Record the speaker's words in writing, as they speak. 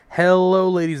Hello,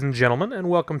 ladies and gentlemen, and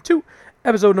welcome to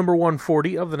episode number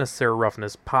 140 of the Necessary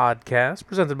Roughness podcast,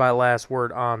 presented by Last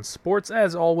Word on Sports.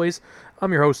 As always,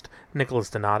 I'm your host, Nicholas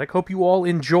Donatic. Hope you all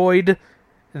enjoyed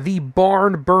the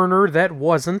barn burner that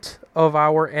wasn't of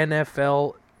our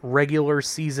NFL regular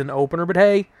season opener, but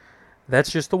hey, that's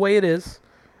just the way it is.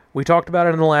 We talked about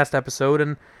it in the last episode,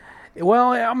 and,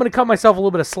 well, I'm going to cut myself a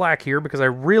little bit of slack here because I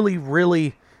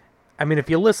really... if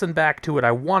you listen back to it,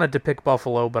 I wanted to pick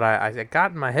Buffalo, but I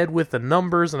got in my head with the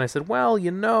numbers, and I said, well,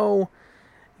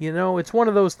 it's one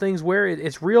of those things where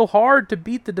it's real hard to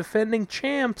beat the defending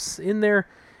champs in their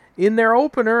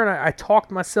opener, and I talked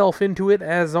myself into it,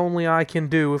 as only I can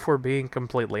do, if we're being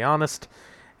completely honest.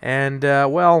 And,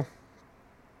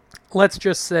 let's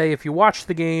just say, if you watched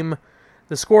the game,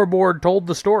 the scoreboard told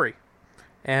the story.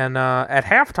 And at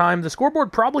halftime, the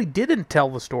scoreboard probably didn't tell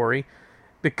the story,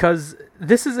 because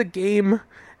this is a game,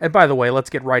 and by the way, let's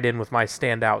get right in with my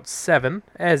Standout 7,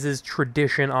 as is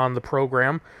tradition on the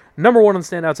program. Number one on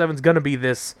Standout 7 is going to be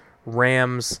this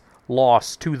Rams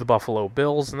loss to the Buffalo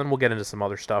Bills, and then we'll get into some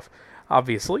other stuff,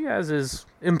 obviously, as is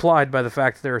implied by the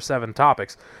fact that there are 7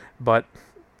 topics. But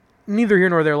neither here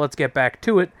nor there, let's get back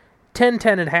to it.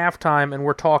 10-10 at halftime, and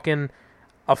we're talking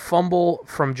a fumble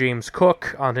from James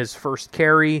Cook on his first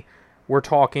carry. We're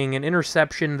talking an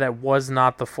interception that was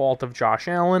not the fault of Josh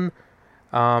Allen.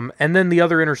 And then the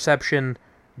other interception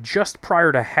just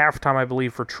prior to halftime, I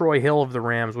believe, for Troy Hill of the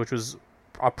Rams, which was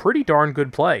a pretty darn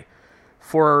good play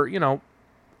for,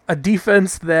 a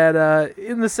defense that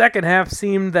in the second half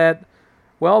seemed that,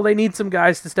 well, they need some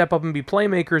guys to step up and be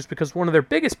playmakers because one of their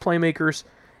biggest playmakers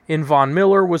in Von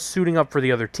Miller was suiting up for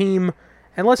the other team.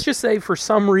 And let's just say for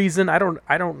some reason, I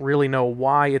don't really know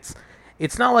why,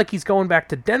 it's not like he's going back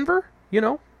to Denver,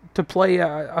 to play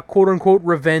a quote-unquote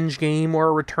revenge game or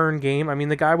a return game. I mean,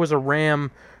 the guy was a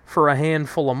Ram for a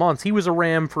handful of months. He was a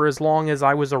Ram for as long as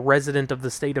I was a resident of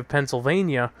the state of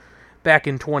Pennsylvania back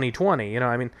in 2020.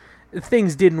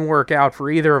 Things didn't work out for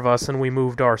either of us, and we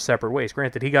moved our separate ways.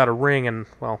 Granted, he got a ring, and,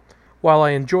 well, while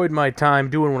I enjoyed my time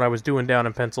doing what I was doing down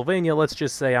in Pennsylvania, let's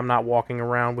just say I'm not walking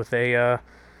around with a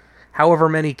however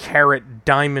many carat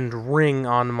diamond ring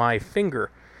on my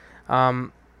finger.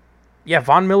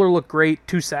 Von Miller looked great.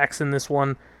 2 sacks in this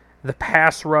one. The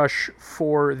pass rush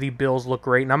for the Bills looked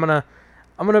great. And I'm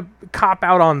gonna cop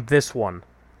out on this one.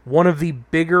 One of the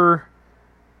bigger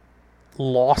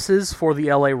losses for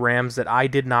the LA Rams that I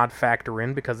did not factor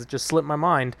in because it just slipped my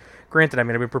mind. Granted, I've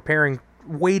been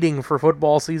waiting for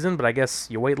football season, but I guess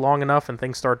you wait long enough and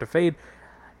things start to fade.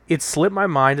 It slipped my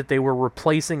mind that they were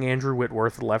replacing Andrew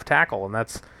Whitworth at left tackle, and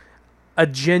that's a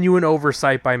genuine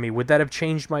oversight by me. Would that have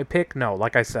changed my pick? No.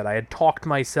 Like I said, I had talked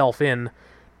myself in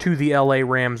to the LA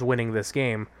Rams winning this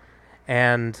game.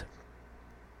 And,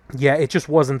 it just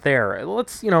wasn't there.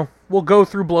 Let's, we'll go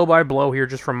through blow by blow here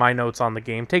just from my notes on the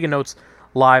game. Taking notes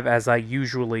live as I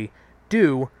usually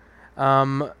do.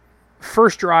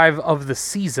 First drive of the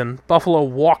season, Buffalo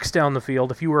walks down the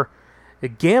field. If you were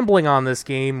gambling on this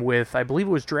game with, I believe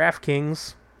it was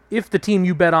DraftKings, if the team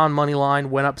you bet on money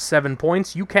line went up 7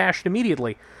 points, you cashed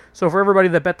immediately. So for everybody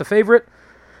that bet the favorite,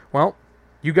 well,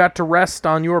 you got to rest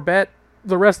on your bet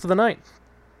the rest of the night.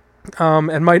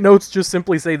 And my notes just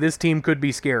simply say this team could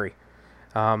be scary.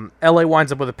 LA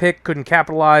winds up with a pick, couldn't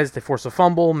capitalize. They force a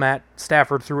fumble. Matt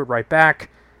Stafford threw it right back.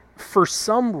 For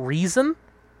some reason,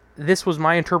 this was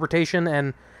my interpretation.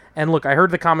 And look, I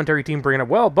heard the commentary team bringing up,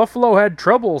 well, Buffalo had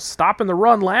trouble stopping the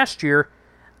run last year.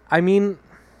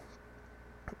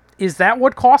 Is that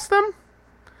what cost them?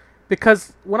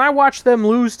 Because when I watched them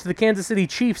lose to the Kansas City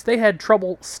Chiefs, they had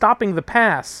trouble stopping the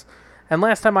pass. And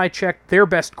last time I checked, their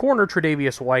best corner,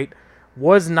 Tre'Davious White,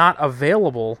 was not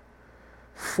available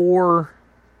for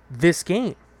this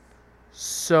game.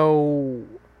 So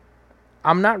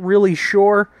I'm not really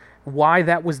sure why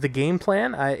that was the game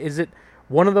plan. Is it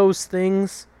one of those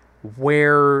things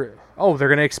where, they're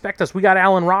going to expect us? We got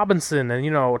Allen Robinson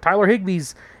and, Tyler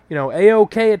Higbee's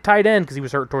A-OK at tight end because he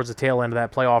was hurt towards the tail end of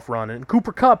that playoff run. And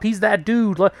Cooper Kupp, he's that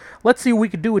dude. Let's see what we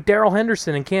could do with Darrell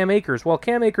Henderson and Cam Akers. Well,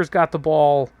 Cam Akers got the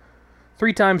ball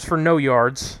 3 times for no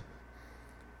yards.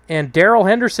 And Darrell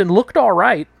Henderson looked all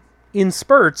right in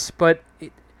spurts, but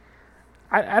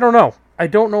I don't know. I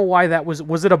don't know why that was.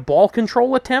 Was it a ball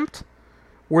control attempt?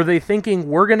 Were they thinking,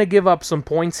 we're going to give up some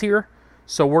points here,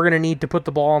 so we're going to need to put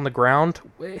the ball on the ground?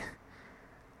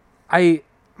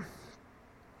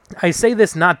 I say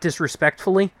this not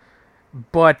disrespectfully,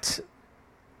 but,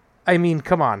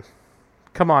 come on.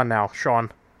 Come on now,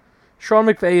 Sean. Sean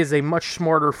McVay is a much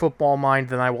smarter football mind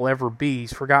than I will ever be.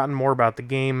 He's forgotten more about the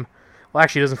game. Well,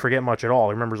 actually, he doesn't forget much at all.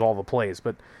 He remembers all the plays.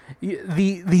 But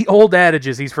the old adage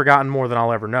is he's forgotten more than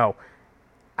I'll ever know.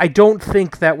 I don't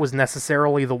think that was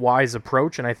necessarily the wise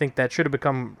approach, and I think that should have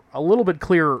become a little bit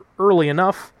clearer early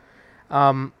enough.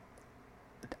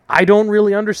 I don't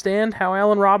really understand how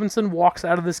Allen Robinson walks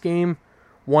out of this game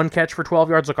 1 catch for 12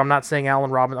 yards. Look, I'm not saying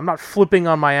Allen Robinson. I'm not flipping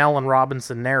on my Allen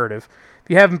Robinson narrative. If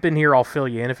you haven't been here, I'll fill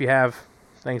you in. If you have,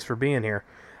 thanks for being here.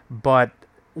 But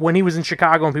when he was in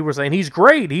Chicago and people were saying, he's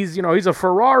great, he's a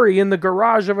Ferrari in the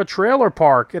garage of a trailer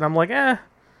park. And I'm like, I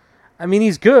mean,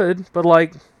 he's good, but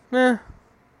like,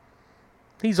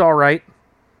 he's all right.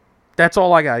 That's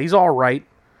all I got. He's all right.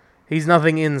 He's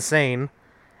nothing insane.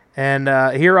 And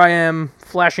here I am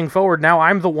flashing forward. Now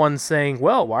I'm the one saying,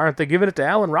 well, why aren't they giving it to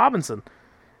Allen Robinson?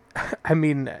 I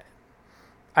mean,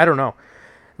 I don't know.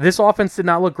 This offense did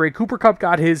not look great. Cooper Kupp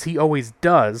got his. He always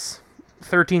does.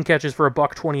 13 catches for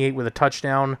 $128 with a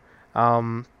touchdown.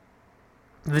 The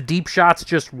deep shots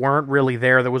just weren't really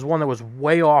there. There was one that was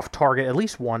way off target, at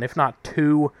least one, if not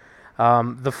two.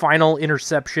 The final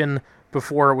interception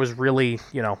before it was really,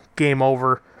 game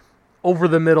over. Over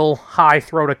the middle, high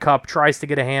throw to Kupp, tries to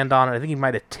get a hand on it. I think he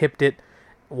might have tipped it,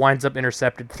 winds up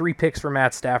intercepted. 3 picks for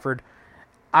Matt Stafford.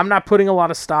 I'm not putting a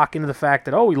lot of stock into the fact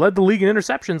that, he led the league in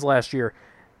interceptions last year.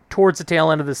 Towards the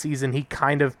tail end of the season, he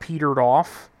kind of petered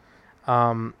off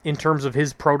in terms of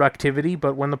his productivity,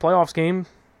 but when the playoffs came,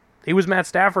 he was Matt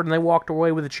Stafford, and they walked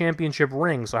away with a championship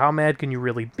ring. So how mad can you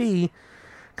really be?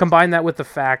 Combine that with the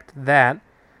fact that,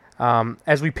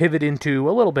 as we pivot into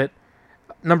a little bit,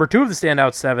 number 2 of the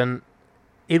standout 7,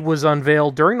 it was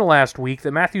unveiled during the last week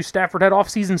that Matthew Stafford had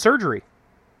off-season surgery.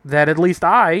 That at least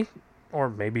I, or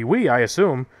maybe we, I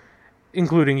assume,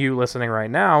 including you listening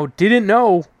right now, didn't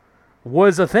know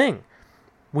was a thing.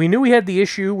 We knew he had the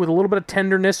issue with a little bit of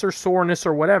tenderness or soreness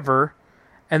or whatever,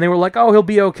 and they were like, he'll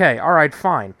be okay. All right,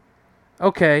 fine.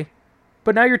 Okay.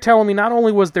 But now you're telling me not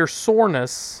only was there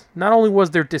soreness, not only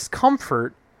was there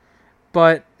discomfort,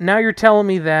 but now you're telling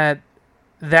me that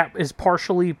is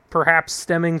partially perhaps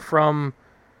stemming from,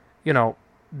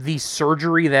 the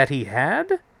surgery that he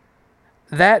had?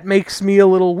 That makes me a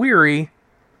little weary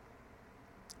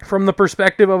from the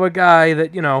perspective of a guy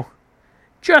that,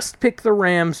 just picked the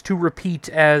Rams to repeat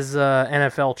as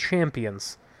NFL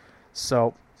champions.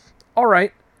 So, all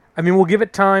right. I mean, we'll give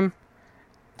it time.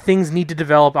 Things need to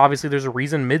develop. Obviously, there's a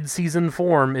reason mid-season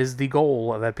form is the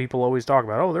goal that people always talk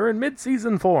about. They're in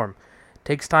mid-season form.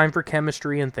 Takes time for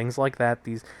chemistry and things like that.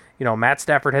 Matt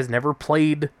Stafford has never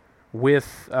played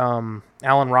with Allen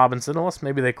Robinson, unless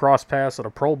maybe they cross paths at a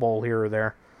Pro Bowl here or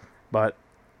there. But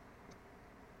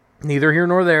neither here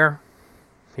nor there.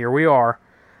 Here we are.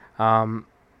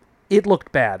 It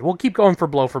looked bad. We'll keep going for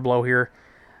blow here.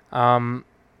 A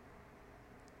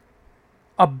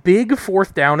big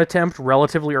 4th down attempt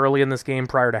relatively early in this game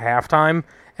prior to halftime,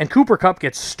 and Cooper Kupp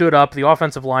gets stood up. The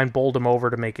offensive line bowled him over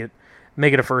to make it a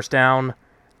 1st down.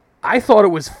 I thought it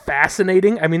was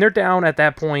fascinating. I mean, they're down at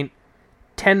that point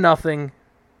 10-0,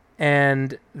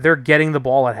 and they're getting the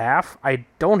ball at half. I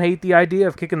don't hate the idea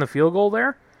of kicking the field goal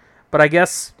there, but I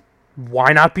guess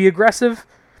why not be aggressive?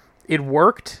 It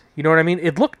worked. You know what I mean?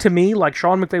 It looked to me like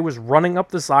Sean McVay was running up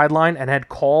the sideline and had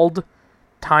called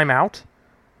timeout,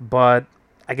 but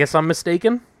I guess I'm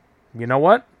mistaken. You know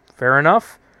what? Fair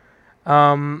enough.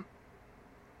 Kind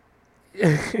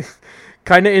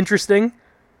of interesting.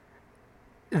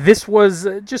 This was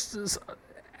just,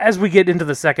 as we get into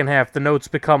the second half, the notes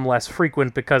become less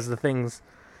frequent because the things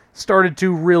started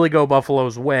to really go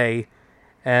Buffalo's way.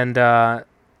 And I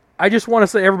just want to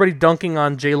say, everybody dunking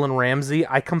on Jalen Ramsey,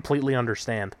 I completely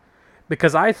understand.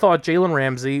 Because I thought Jalen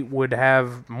Ramsey would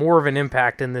have more of an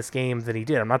impact in this game than he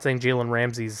did. I'm not saying Jalen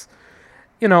Ramsey's,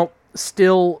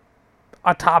 still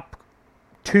a top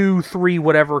 2, 3,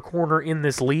 whatever corner in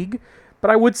this league. But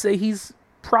I would say he's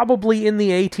probably in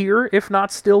the A tier, if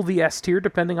not still the S tier,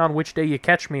 depending on which day you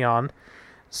catch me on.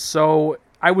 So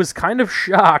I was kind of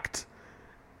shocked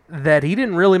that he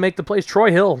didn't really make the plays.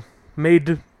 Troy Hill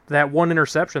made that one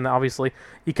interception. Obviously,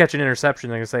 you catch an interception,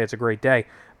 they're going to say it's a great day.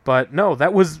 But no,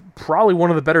 that was probably one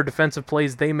of the better defensive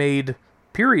plays they made,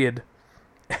 period.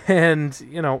 And,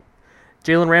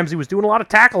 Jalen Ramsey was doing a lot of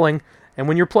tackling, and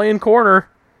when you're playing corner,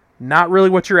 not really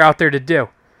what you're out there to do.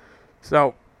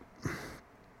 So,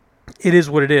 it is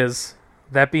what it is.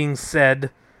 That being said,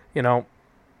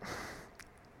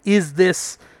 is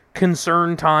this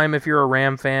concern time if you're a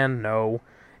Ram fan? No.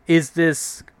 Is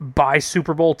this buy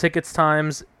Super Bowl tickets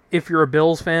times if you're a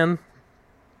Bills fan?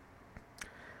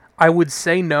 I would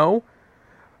say no.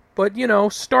 But,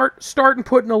 start and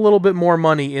putting a little bit more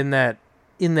money in that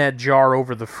jar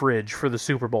over the fridge for the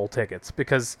Super Bowl tickets,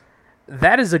 because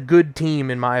that is a good team,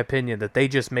 in my opinion, that they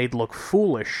just made look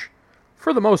foolish,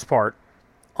 for the most part,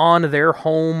 on their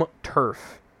home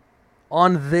turf.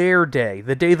 on their day,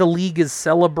 the day the league is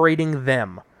celebrating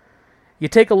them. You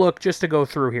take a look just to go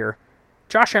through here.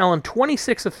 Josh Allen,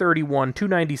 26 of 31,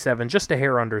 297, just a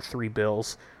hair under 3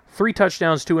 bills. 3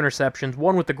 touchdowns, 2 interceptions,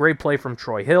 one with the great play from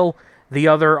Troy Hill, the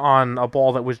other on a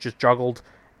ball that was just juggled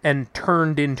and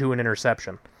turned into an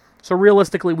interception. So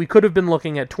realistically, we could have been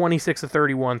looking at 26 of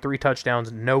 31, 3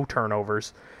 touchdowns, no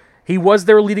turnovers. He was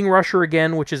their leading rusher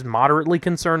again, which is moderately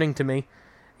concerning to me.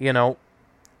 You know,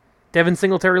 Devin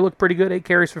Singletary looked pretty good, 8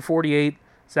 carries for 48.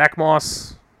 Zach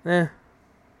Moss,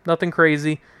 nothing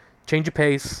crazy. Change of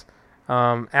pace.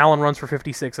 Allen runs for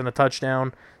 56 and a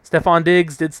touchdown. Stephon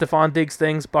Diggs did Stephon Diggs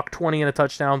things, $120 and a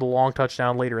touchdown, the long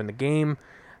touchdown later in the game.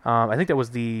 I think that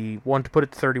was the one to put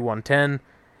it to 31-10.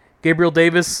 Gabriel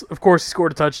Davis, of course, he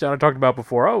scored a touchdown I talked about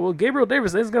before. Oh, well, Gabriel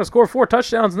Davis is going to score 4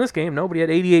 touchdowns in this game. No, but he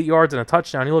had 88 yards and a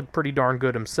touchdown. He looked pretty darn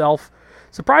good himself.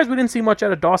 Surprised we didn't see much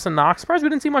out of Dawson Knox. Surprised we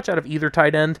didn't see much out of either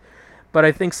tight end. But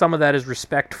I think some of that is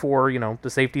respect for, the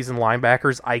safeties and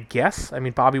linebackers, I guess. I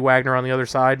mean, Bobby Wagner on the other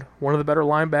side, one of the better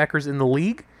linebackers in the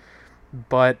league.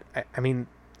 But, I mean,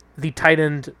 the tight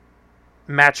end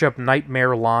matchup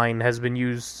nightmare line has been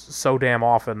used so damn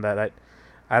often that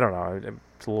I don't know.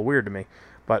 It's a little weird to me.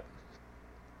 But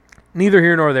neither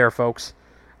here nor there, folks.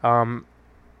 A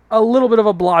little bit of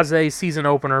a blasé season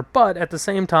opener, but at the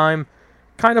same time,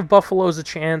 kind of Buffalo's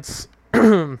chance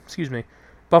to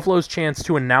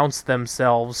announce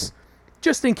themselves,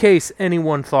 just in case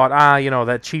anyone thought,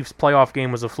 that Chiefs playoff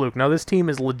game was a fluke. No, this team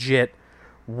is legit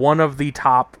one of the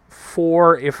top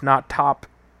 4, if not top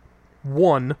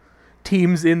 1,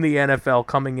 teams in the NFL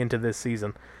coming into this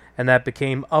season, and that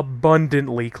became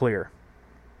abundantly clear.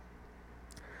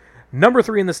 Number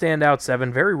 3 in the standout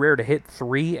 7, very rare to hit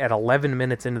 3 at 11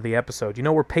 minutes into the episode.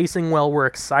 We're pacing well, we're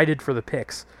excited for the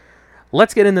picks.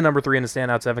 Let's get into number 3 in the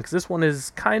standout 7, because this one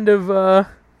is kind of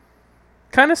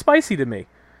spicy to me.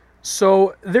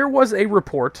 So, there was a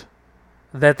report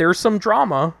that there's some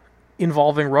drama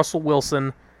involving Russell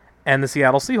Wilson and the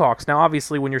Seattle Seahawks. Now,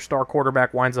 obviously, when your star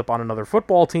quarterback winds up on another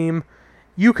football team,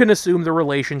 you can assume the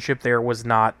relationship there was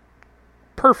not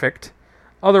perfect.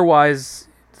 Otherwise,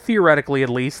 theoretically at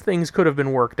least, things could have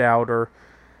been worked out, or,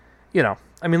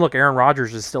 look, Aaron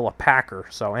Rodgers is still a Packer,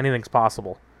 so anything's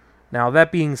possible. Now,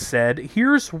 that being said,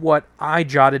 here's what I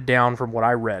jotted down from what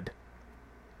I read.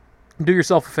 Do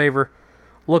yourself a favor,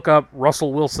 look up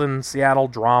Russell Wilson, Seattle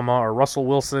drama, or Russell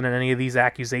Wilson and any of these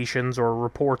accusations or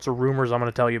reports or rumors I'm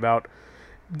going to tell you about.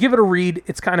 Give it a read.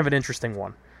 It's kind of an interesting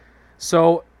one.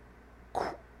 So,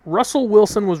 Russell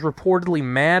Wilson was reportedly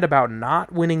mad about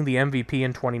not winning the MVP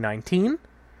in 2019,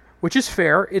 which is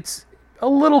fair. It's a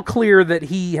little clear that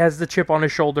he has the chip on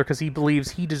his shoulder because he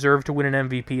believes he deserved to win an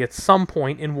MVP at some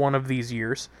point in one of these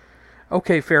years.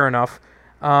 Okay, fair enough.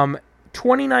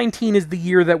 2019 is the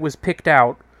year that was picked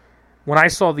out when I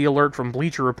saw the alert from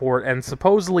Bleacher Report, and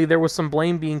supposedly there was some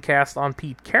blame being cast on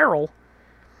Pete Carroll.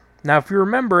 Now, if you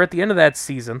remember, at the end of that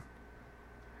season,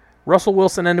 Russell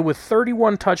Wilson ended with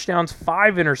 31 touchdowns,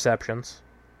 5 interceptions,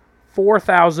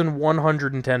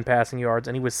 4,110 passing yards,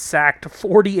 and he was sacked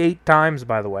 48 times,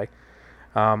 by the way,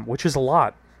 which is a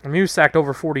lot. I mean, he was sacked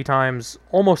over 40 times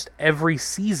almost every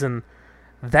season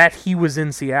that he was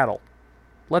in Seattle.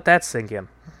 Let that sink in.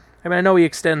 I mean, I know he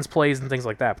extends plays and things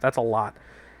like that, but that's a lot.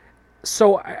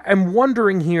 So I'm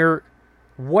wondering here,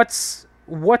 what's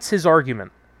his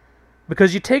argument?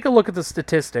 Because you take a look at the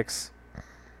statistics,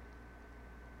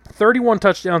 31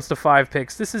 touchdowns to 5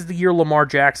 picks. This is the year Lamar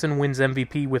Jackson wins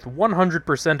MVP with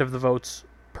 100% of the votes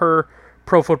per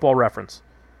Pro Football Reference.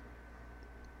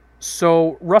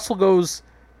 So Russell goes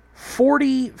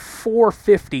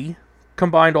 4,450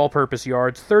 combined all-purpose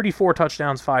yards, 34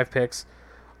 touchdowns, 5 picks.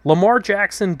 Lamar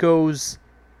Jackson goes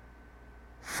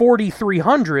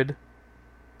 4,300,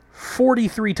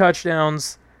 43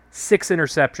 touchdowns, 6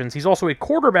 interceptions. He's also a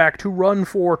quarterback to run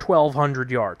for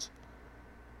 1,200 yards.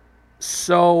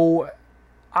 So,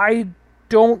 I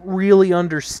don't really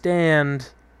understand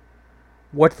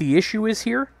what the issue is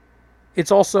here. It's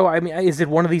also, is it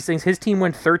one of these things? His team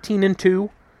went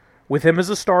 13-2 with him as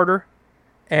a starter,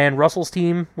 and Russell's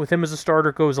team with him as a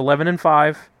starter goes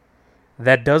 11-5.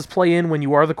 That does play in when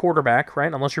you are the quarterback,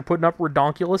 right? Unless you're putting up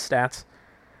redonkulous stats.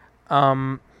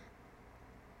 I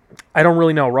don't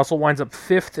really know. Russell winds up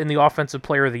 5th in the Offensive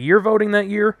Player of the Year voting that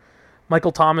year.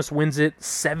 Michael Thomas wins it,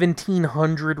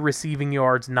 1,700 receiving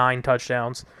yards, 9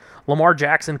 touchdowns. Lamar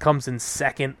Jackson comes in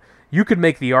 2nd. You could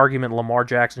make the argument Lamar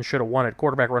Jackson should have won it.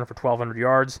 Quarterback running for 1,200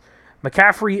 yards.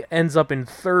 McCaffrey ends up in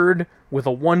 3rd with a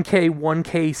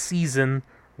 1K season,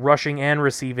 rushing and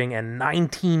receiving, and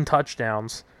 19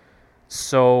 touchdowns.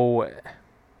 So,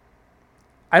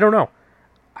 I don't know.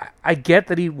 I get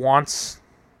that he wants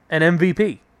an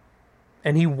MVP.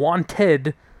 And he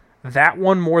wanted that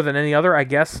one more than any other, I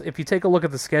guess. If you take a look at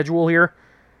the schedule here,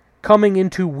 coming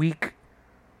into week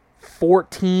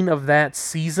 14 of that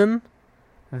season,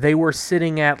 they were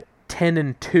sitting at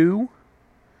 10-2.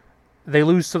 They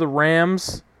lose to the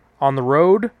Rams on the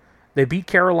road. They beat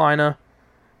Carolina.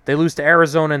 They lose to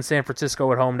Arizona and San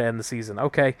Francisco at home to end the season.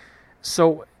 Okay,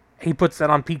 so he puts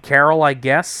that on Pete Carroll, I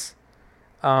guess.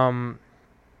 We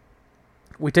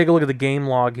take a look at the game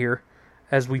log here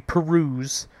as we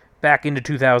peruse back into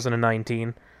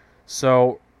 2019.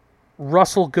 So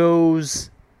Russell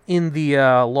goes in the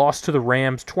loss to the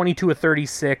Rams,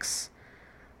 22-36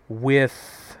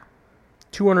 with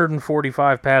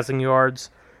 245 passing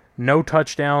yards, no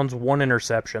touchdowns, 1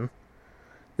 interception.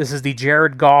 This is the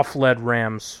Jared Goff-led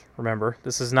Rams, remember.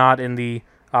 This is not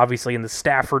obviously in the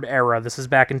Stafford era. This is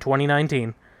back in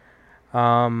 2019.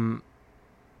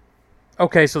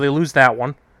 Okay, so they lose that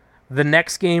one. The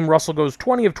next game, Russell goes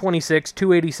 20 of 26,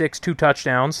 286, 2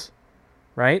 touchdowns,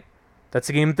 right? That's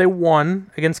a game that they won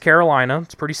against Carolina.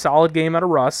 It's a pretty solid game out of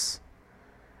Russ.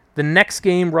 The next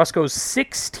game, Russ goes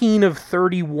 16 of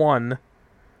 31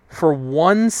 for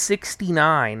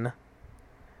 169,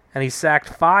 and he's sacked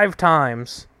 5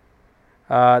 times.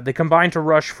 They combined to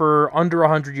rush for under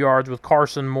 100 yards with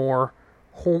Carson Moore,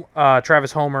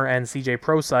 Travis Homer, and C.J.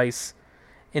 Prosise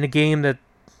in a game that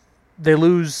they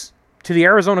lose to the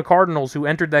Arizona Cardinals, who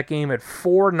entered that game at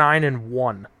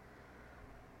 4-9-1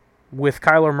 with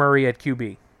Kyler Murray at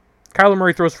QB. Kyler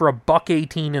Murray throws for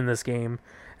 $118 in this game,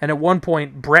 and at one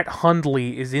point, Brett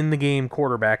Hundley is in the game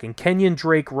quarterbacking. Kenyon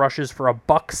Drake rushes for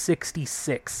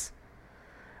 $166.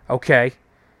 Okay.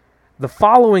 The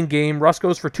following game, Russ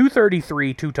goes for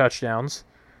 233, 2 touchdowns,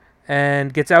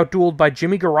 and gets outdueled by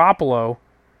Jimmy Garoppolo,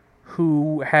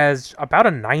 who has about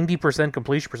a 90%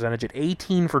 completion percentage at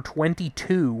 18 for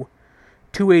 22,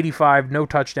 285, no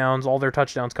touchdowns. All their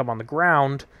touchdowns come on the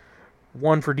ground.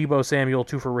 1 for Deebo Samuel,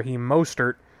 2 for Raheem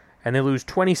Mostert. And they lose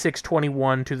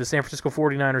 26-21 to the San Francisco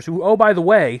 49ers, who, oh, by the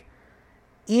way,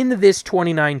 in this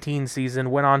 2019 season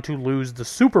went on to lose the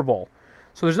Super Bowl.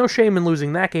 So there's no shame in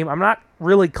losing that game. I'm not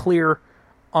really clear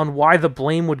on why the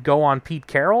blame would go on Pete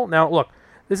Carroll. Now, look,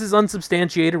 this is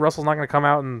unsubstantiated. Russell's not going to come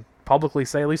out and publicly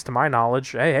say, at least to my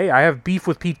knowledge, hey, I have beef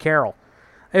with Pete Carroll.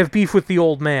 I have beef with the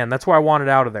old man. That's why I want it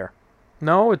out of there.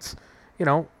 No, it's,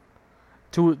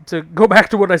 to go back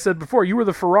to what I said before, you were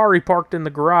the Ferrari parked in the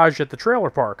garage at the trailer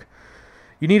park.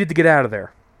 You needed to get out of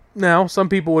there. Now, some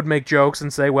people would make jokes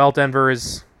and say, well, Denver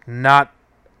is not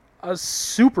a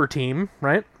super team,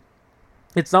 right?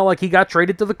 It's not like he got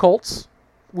traded to the Colts,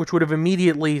 which would have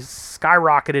immediately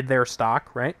skyrocketed their stock,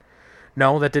 right?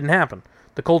 No, that didn't happen.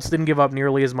 The Colts didn't give up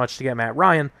nearly as much to get Matt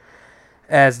Ryan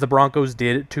as the Broncos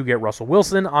did to get Russell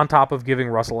Wilson, on top of giving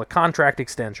Russell a contract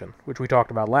extension, which we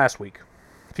talked about last week.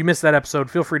 If you missed that episode,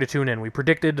 feel free to tune in. We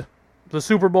predicted the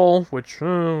Super Bowl, which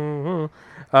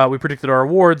we predicted our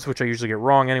awards, which I usually get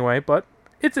wrong anyway, but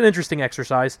it's an interesting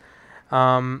exercise.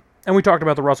 And we talked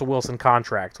about the Russell Wilson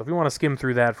contract. So if you want to skim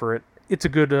through that for it, it's a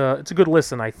good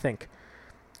listen, I think.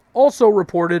 Also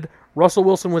reported, Russell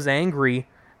Wilson was angry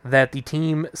that the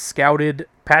team scouted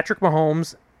Patrick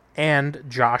Mahomes and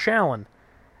Josh Allen.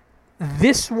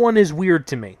 This one is weird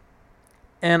to me.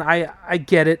 And I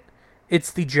get it.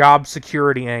 It's the job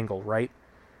security angle, right?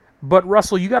 But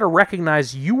Russell, you got to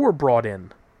recognize you were brought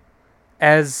in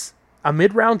as a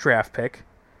mid-round draft pick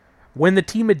when the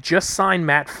team had just signed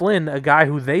Matt Flynn, a guy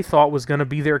who they thought was going to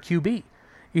be their QB.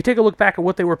 You take a look back at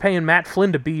what they were paying Matt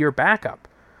Flynn to be your backup.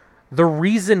 The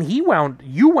reason you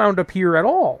wound up here at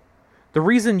all, the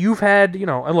reason you've had,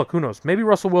 and look, who knows, maybe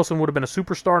Russell Wilson would have been a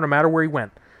superstar no matter where he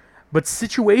went. But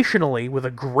situationally, with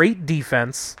a great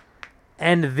defense,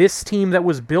 and this team that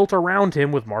was built around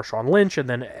him with Marshawn Lynch, and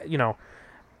then,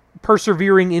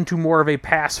 persevering into more of a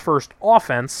pass-first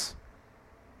offense,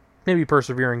 maybe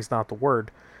persevering is not the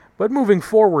word, but moving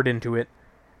forward into it,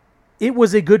 it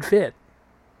was a good fit.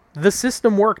 The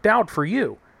system worked out for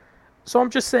you. So I'm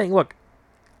just saying, look,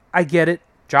 I get it,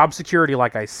 job security,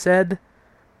 like I said,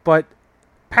 but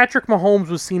Patrick Mahomes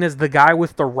was seen as the guy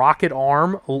with the rocket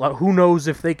arm. Who knows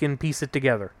if they can piece it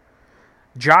together?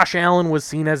 Josh Allen was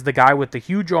seen as the guy with the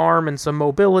huge arm and some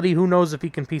mobility. Who knows if he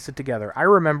can piece it together? I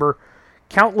remember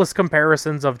countless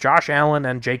comparisons of Josh Allen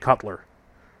and Jay Cutler,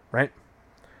 right?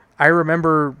 I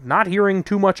remember not hearing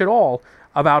too much at all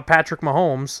about Patrick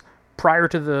Mahomes prior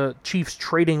to the Chiefs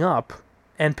trading up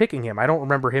and picking him. I don't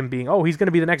remember him being, he's going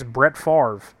to be the next Brett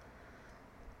Favre.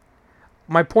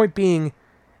 My point being,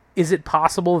 is it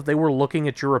possible that they were looking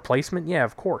at your replacement? Yeah,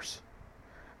 of course.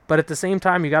 But at the same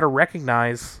time, you got to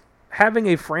recognize having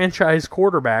a franchise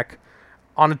quarterback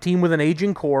on a team with an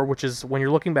aging core, which is, when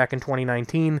you're looking back in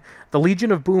 2019, the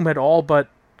Legion of Boom had all but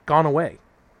gone away,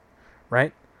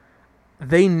 right?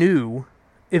 They knew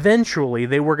eventually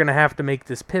they were going to have to make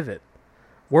this pivot.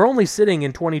 We're only sitting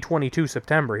in 2022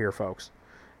 September here, folks.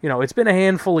 It's been a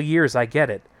handful of years, I get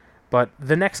it. But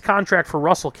the next contract for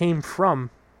Russell came from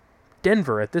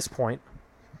Denver at this point.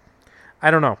 I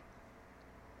don't know.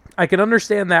 I can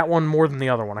understand that one more than the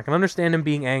other one. I can understand him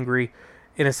being angry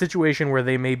in a situation where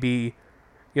they may be,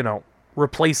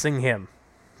 replacing him.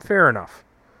 Fair enough.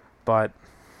 But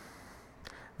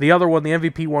the other one, the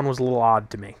MVP one, was a little odd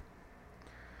to me.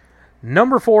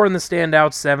 Number 4 in the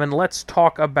standout 7, let's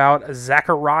talk about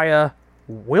Zachariah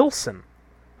Wilson,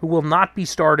 who will not be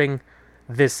starting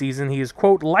this season. He is,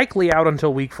 quote, likely out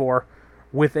until week 4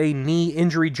 with a knee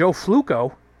injury. Joe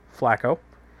Flacco,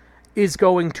 is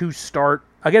going to start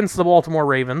against the Baltimore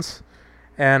Ravens.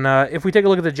 And if we take a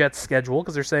look at the Jets' schedule,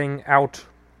 because they're saying out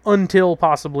until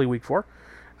possibly week 4,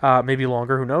 maybe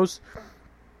longer, who knows.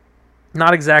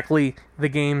 Not exactly the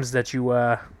games that you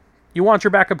want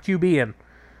your backup QB in.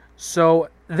 So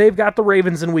they've got the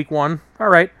Ravens in week 1. All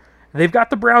right. They've got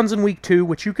the Browns in week 2,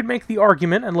 which you can make the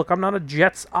argument, and look, I'm not a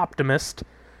Jets optimist,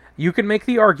 you can make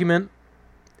the argument,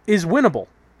 is winnable,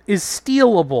 is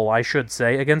stealable, I should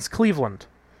say, against Cleveland,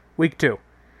 week 2.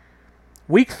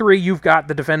 Week 3, you've got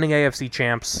the defending AFC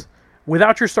champs.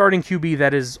 Without your starting QB,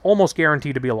 that is almost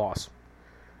guaranteed to be a loss.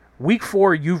 Week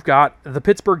 4, you've got the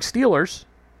Pittsburgh Steelers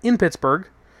in Pittsburgh,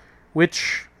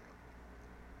 which,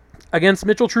 against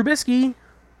Mitchell Trubisky,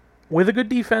 with a good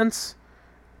defense,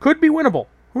 could be winnable.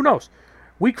 Who knows?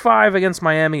 Week 5 against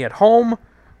Miami at home.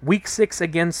 Week 6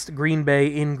 against Green Bay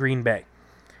in Green Bay.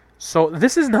 So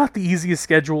this is not the easiest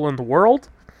schedule in the world.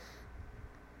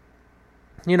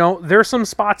 There's some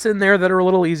spots in there that are a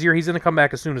little easier. He's going to come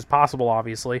back as soon as possible,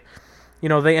 obviously.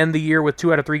 They end the year with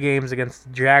 2 out of 3 games against the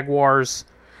Jaguars,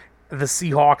 the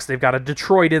Seahawks. They've got a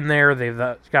Detroit in there. They've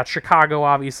got Chicago,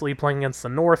 obviously, playing against the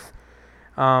North.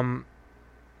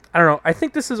 I don't know. I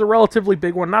think this is a relatively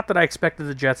big one. Not that I expected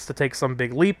the Jets to take some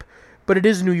big leap, but it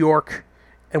is New York.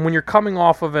 And when you're coming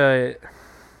off of a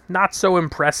not so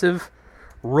impressive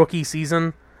rookie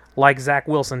season like Zach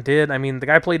Wilson did, I mean, the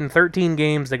guy played in 13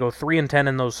 games. They go 3-10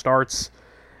 in those starts.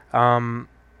 9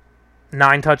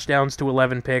 touchdowns to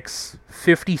 11 picks,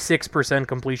 56%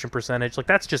 completion percentage.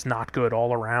 That's just not good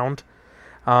all around.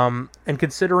 And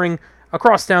considering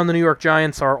across town the New York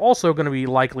Giants are also going to be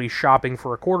likely shopping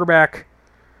for a quarterback,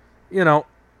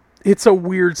 it's a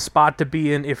weird spot to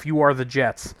be in if you are the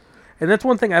Jets. And that's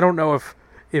one thing I don't know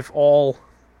if all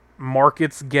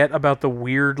markets get about the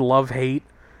weird love-hate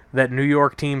that New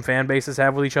York team fan bases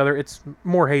have with each other. It's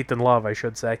more hate than love, I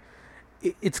should say.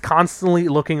 It's constantly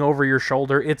looking over your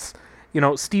shoulder. It's,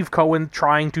 Steve Cohen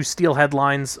trying to steal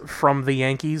headlines from the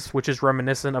Yankees, which is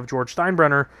reminiscent of George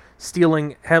Steinbrenner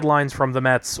stealing headlines from the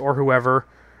Mets or whoever,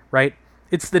 right?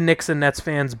 It's the Knicks and Nets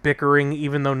fans bickering,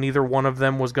 even though neither one of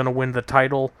them was going to win the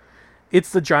title. It's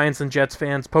the Giants and Jets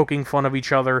fans poking fun of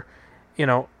each other,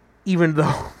 even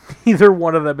though neither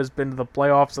one of them has been to the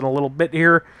playoffs in a little bit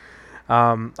here.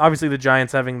 Obviously, the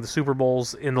Giants having the Super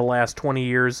Bowls in the last 20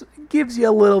 years gives you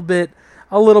a little bit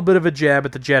of a jab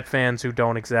at the Jet fans who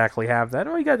don't exactly have that.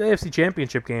 Oh, you got the AFC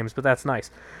Championship games, but that's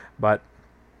nice. But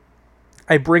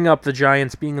I bring up the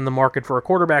Giants being in the market for a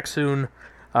quarterback soon.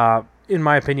 In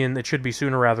my opinion, it should be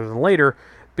sooner rather than later,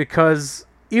 because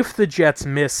if the Jets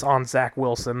miss on Zach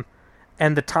Wilson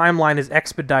and the timeline is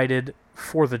expedited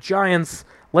for the Giants,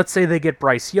 let's say they get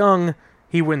Bryce Young,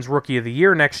 he wins Rookie of the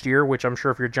Year next year, which I'm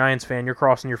sure if you're a Giants fan, you're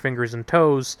crossing your fingers and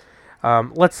toes.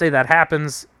 Let's say that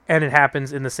happens, and it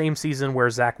happens in the same season where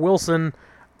Zach Wilson,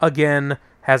 again,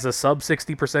 has a sub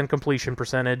 60% completion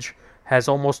percentage, has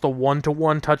almost a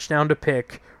 1-to-1 touchdown to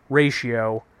pick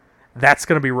ratio. That's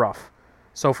going to be rough.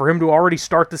 So for him to already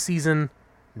start the season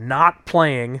not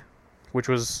playing, which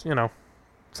was,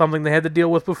 something they had to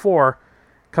deal with before,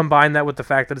 combine that with the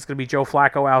fact that it's going to be Joe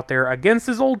Flacco out there against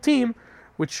his old team,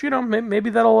 which, maybe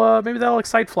that'll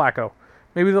excite Flacco.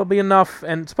 Maybe there'll be enough,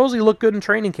 and supposedly look good in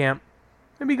training camp.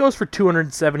 Maybe he goes for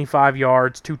 275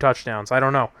 yards, 2 touchdowns. I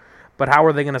don't know. But how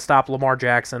are they going to stop Lamar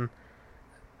Jackson?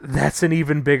 That's an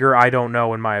even bigger I don't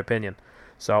know, in my opinion.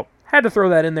 So, had to throw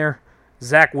that in there.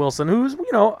 Zach Wilson, who's,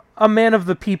 a man of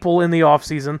the people in the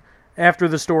offseason after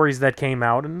the stories that came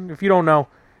out. And if you don't know,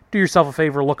 do yourself a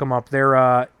favor, look them up.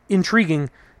 They're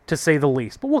intriguing, to say the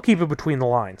least. But we'll keep it between the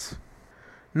lines.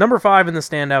 Number 5 in the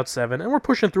standout 7, and we're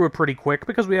pushing through it pretty quick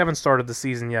because we haven't started the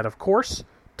season yet, of course.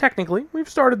 Technically, we've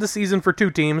started the season for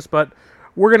 2 teams, but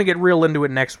we're going to get real into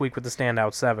it next week with the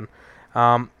standout 7.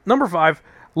 Number 5,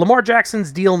 Lamar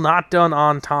Jackson's deal not done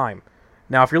on time.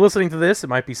 Now, if you're listening to this, it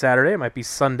might be Saturday, it might be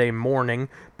Sunday morning,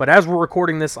 but as we're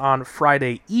recording this on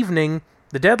Friday evening,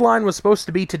 the deadline was supposed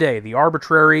to be today. The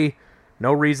arbitrary,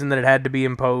 no reason that it had to be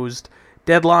imposed,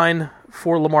 deadline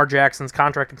for Lamar Jackson's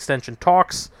contract extension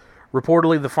talks.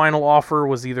 Reportedly, the final offer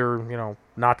was either,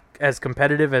 not as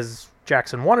competitive as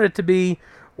Jackson wanted it to be,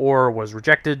 or was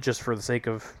rejected just for the sake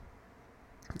of,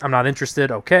 I'm not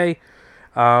interested, okay.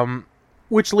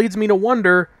 Which leads me to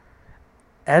wonder,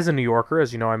 as a New Yorker,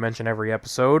 as you know I mention every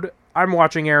episode, I'm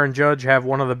watching Aaron Judge have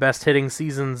one of the best hitting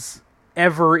seasons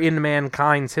ever in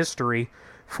mankind's history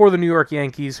for the New York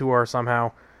Yankees, who are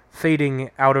somehow fading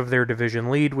out of their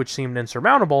division lead, which seemed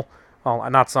insurmountable. Well,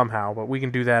 not somehow, but we can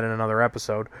do that in another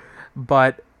episode.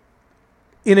 But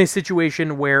in a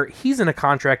situation where he's in a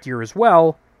contract year as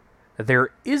well,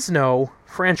 there is no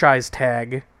franchise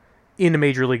tag in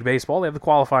Major League Baseball. They have the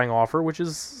qualifying offer, which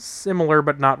is similar,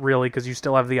 but not really, because you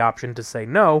still have the option to say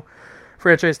no.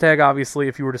 Franchise tag, obviously,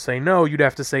 if you were to say no, you'd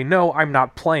have to say, no, I'm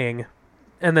not playing,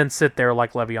 and then sit there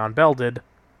like Le'Veon Bell did.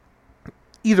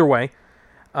 Either way,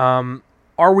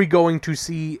 are we going to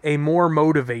see a more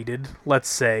motivated, let's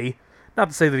say, not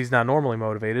to say that he's not normally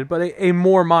motivated, but a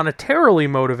more monetarily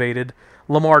motivated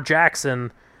Lamar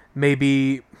Jackson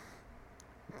maybe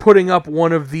putting up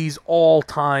one of these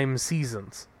all-time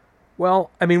seasons?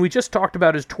 Well, I mean, we just talked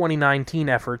about his 2019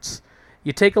 efforts.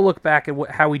 You take a look back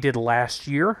at how he did last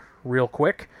year, real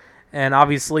quick, and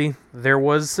obviously there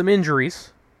was some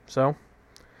injuries, so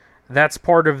that's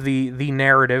part of the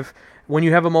narrative. When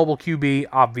you have a mobile QB,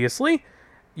 obviously,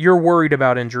 you're worried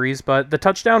about injuries, but the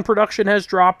touchdown production has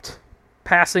dropped,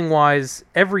 passing-wise,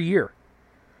 every year.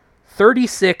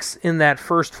 36 in that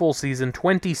first full season,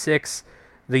 26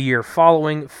 the year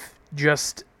following,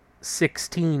 just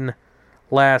 16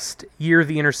 last year.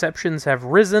 The interceptions have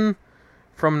risen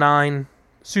from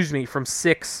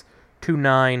 6 to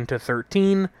 9 to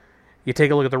 13. You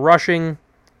take a look at the rushing,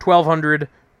 1,200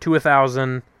 to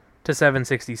 1,000 to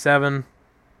 767.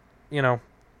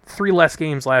 3 less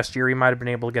games last year. He might have been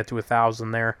able to get to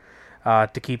 1,000 there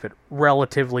to keep it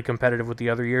relatively competitive with the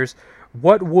other years.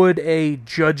 What would a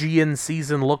Judgian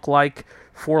season look like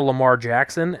for Lamar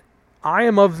Jackson? I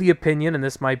am of the opinion, and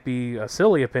this might be a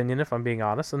silly opinion if I'm being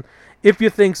honest, and if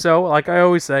you think so, like I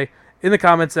always say, in the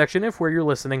comment section, if where you're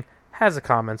listening has a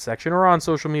comment section, or on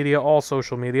social media, all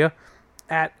social media,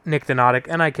 at Nick Donadic,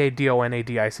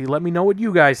 Nikdonadic, let me know what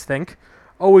you guys think.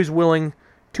 Always willing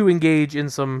to engage in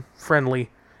some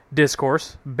friendly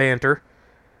discourse, banter.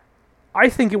 I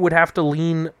think it would have to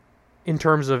lean, in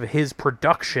terms of his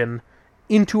production,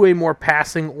 into a more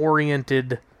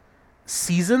passing-oriented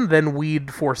season than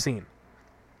we'd foreseen.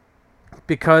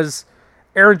 Because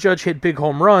Aaron Judge hit big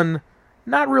home run,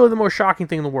 not really the most shocking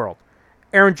thing in the world.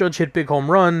 Aaron Judge hit big home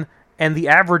run, and the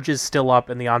average is still up,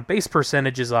 and the on-base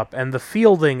percentage is up, and the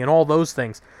fielding, and all those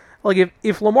things. Like,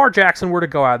 if Lamar Jackson were to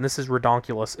go out, and this is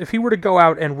redonkulous, if he were to go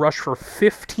out and rush for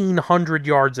 1,500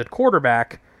 yards at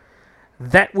quarterback,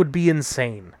 that would be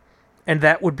insane. And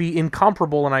that would be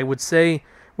incomparable, and I would say,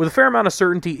 with a fair amount of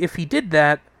certainty, if he did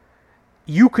that,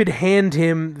 you could hand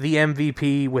him the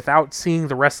MVP without seeing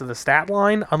the rest of the stat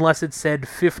line, unless it said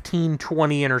 15,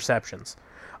 20 interceptions.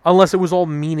 Unless it was all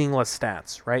meaningless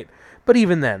stats, right? But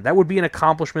even then, that would be an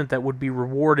accomplishment that would be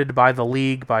rewarded by the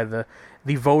league, by the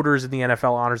voters in the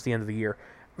NFL honors at the end of the year.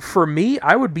 For me,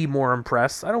 I would be more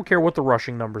impressed. I don't care what the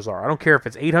rushing numbers are. I don't care if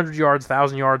it's 800 yards,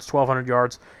 1,000 yards, 1,200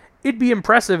 yards. It'd be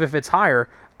impressive if it's higher.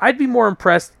 I'd be more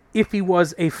impressed if he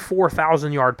was a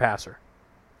 4,000-yard passer.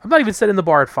 I'm not even setting the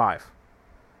bar at 5.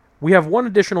 We have one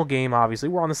additional game, obviously.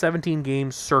 We're on the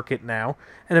 17-game circuit now,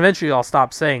 and eventually I'll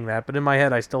stop saying that, but in my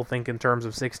head I still think in terms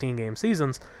of 16-game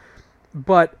seasons.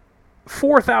 But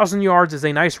 4,000 yards is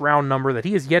a nice round number that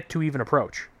he has yet to even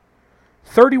approach.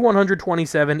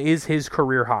 3,127 is his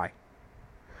career high.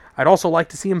 I'd also like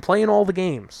to see him play in all the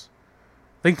games.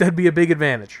 I think that'd be a big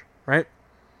advantage, right?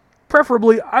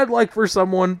 Preferably, I'd like for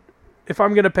someone, if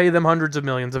I'm going to pay them hundreds of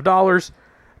millions of dollars,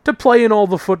 to play in all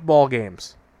the football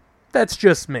games. That's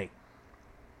just me.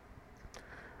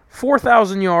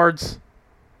 4,000 yards.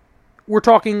 We're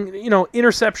talking,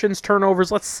 interceptions, turnovers.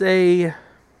 Let's say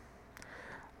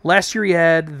last year he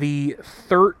had the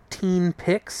 13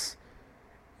 picks.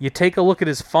 You take a look at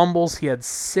his fumbles. He had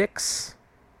 6.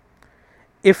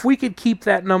 If we could keep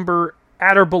that number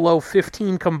at or below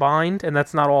 15 combined, and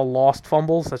that's not all lost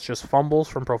fumbles, that's just fumbles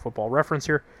from Pro Football Reference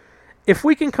here. If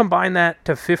we can combine that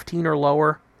to 15 or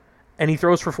lower, and he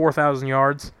throws for 4,000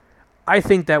 yards, I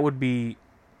think that would be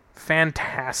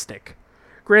fantastic.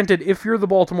 Granted, if you're the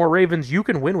Baltimore Ravens, you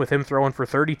can win with him throwing for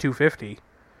 3,250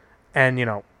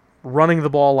 and, running the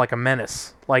ball like a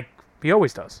menace, like he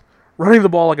always does. Running the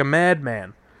ball like a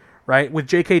madman, right? With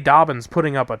J.K. Dobbins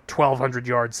putting up a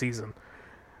 1,200-yard season.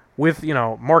 With,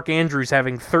 Mark Andrews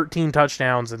having 13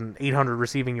 touchdowns and 800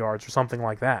 receiving yards or something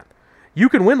like that. You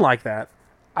can win like that.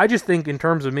 I just think in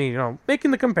terms of me,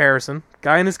 making the comparison,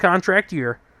 guy in his contract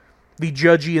year, the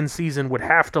Judgian season would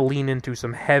have to lean into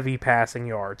some heavy passing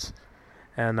yards.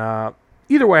 And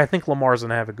either way, I think Lamar's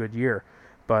going to have a good year.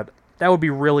 But that would be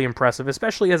really impressive,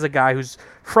 especially as a guy who's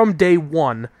from day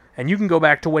one, and you can go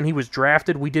back to when he was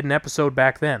drafted. We did an episode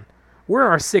back then. We're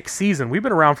in our 6th season. We've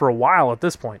been around for a while at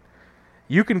this point.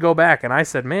 You can go back, and I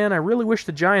said, man, I really wish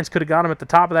the Giants could have got him at the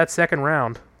top of that 2nd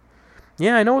round.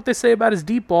 Yeah, I know what they say about his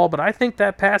deep ball, but I think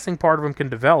that passing part of him can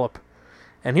develop.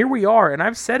 And here we are, and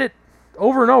I've said it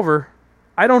over and over.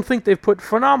 I don't think they've put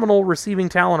phenomenal receiving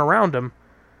talent around him,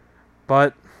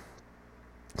 but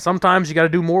sometimes you got to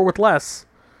do more with less.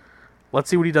 Let's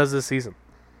see what he does this season.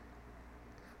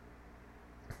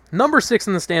 Number 6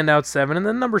 in the standout 7, and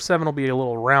then number 7 will be a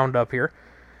little roundup here.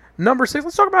 Number 6,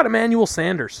 let's talk about Emmanuel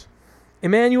Sanders.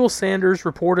 Emmanuel Sanders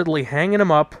reportedly hanging him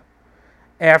up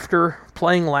after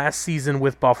playing last season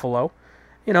with Buffalo.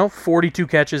 42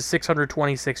 catches,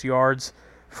 626 yards,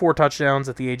 4 touchdowns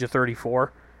at the age of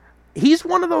 34. He's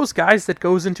one of those guys that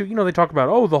goes into, they talk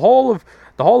about, the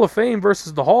Hall of Fame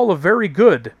versus the Hall of Very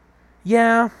Good.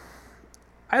 Yeah,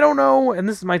 I don't know, and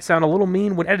this might sound a little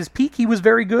mean. When at his peak, he was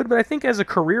very good, but I think as a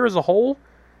career as a whole,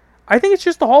 I think it's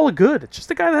just the Hall of Good. It's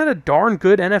just a guy that had a darn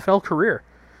good NFL career.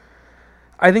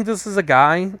 I think this is a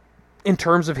guy, in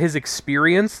terms of his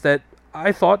experience, that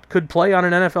I thought could play on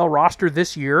an NFL roster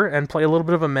this year and play a little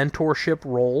bit of a mentorship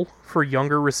role for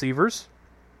younger receivers.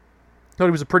 Thought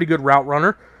he was a pretty good route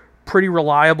runner, pretty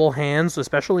reliable hands,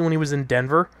 especially when he was in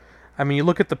Denver. I mean, you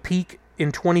look at the peak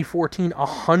in 2014,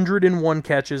 101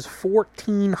 catches,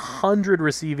 1,400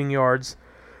 receiving yards,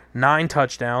 9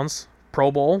 touchdowns,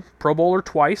 Pro Bowler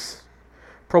twice,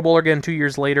 Pro Bowler again 2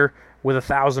 years later with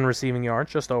 1,000 receiving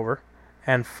yards, just over,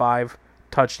 and 5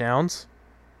 touchdowns.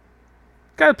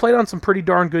 Guy that played on some pretty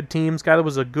darn good teams, guy that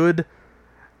was a good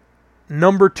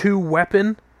number 2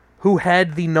 weapon, who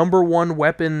had the number 1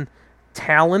 weapon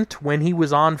talent when he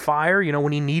was on fire,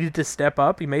 when he needed to step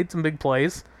up. He made some big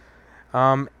plays.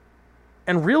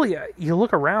 And really, you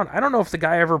look around, I don't know if the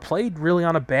guy ever played really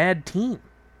on a bad team.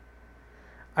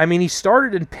 I mean, he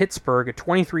started in Pittsburgh at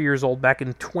 23 years old back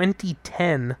in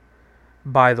 2010,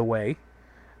 by the way.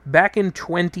 Back in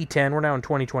 2010, we're now in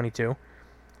 2022.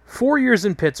 4 years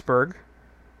in Pittsburgh.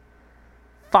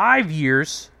 5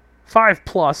 years,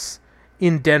 5+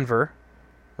 in Denver,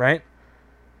 right?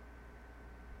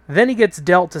 Then he gets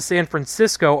dealt to San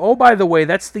Francisco. Oh, by the way,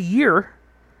 that's the year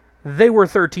they were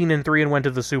 13-3 and went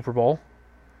to the Super Bowl.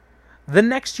 The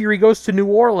next year he goes to New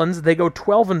Orleans. They go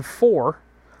 12-4.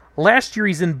 Last year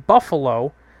he's in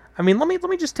Buffalo. I mean, let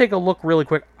me just take a look really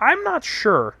quick. I'm not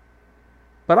sure,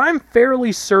 but I'm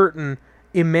fairly certain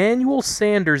Emmanuel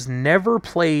Sanders never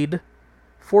played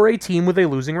for a team with a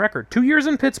losing record. 2 years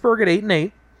in Pittsburgh at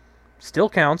 8-8. Still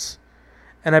counts.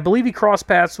 And I believe he crossed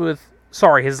paths with,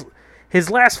 his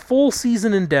last full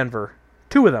season in Denver.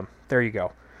 2 of them. There you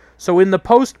go. So in the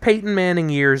post-Peyton Manning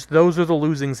years, those are the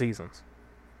losing seasons.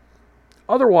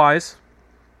 Otherwise,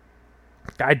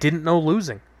 guy didn't know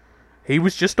losing. He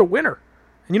was just a winner.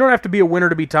 And you don't have to be a winner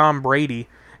to be Tom Brady.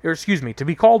 To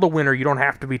be called a winner, you don't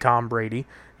have to be Tom Brady.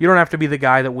 You don't have to be the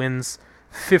guy that wins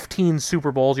 15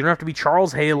 Super Bowls. You don't have to be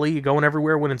Charles Haley, going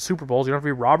everywhere winning Super Bowls. You don't have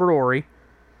to be Robert Horry.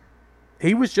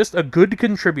 He was just a good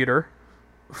contributor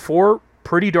for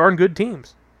pretty darn good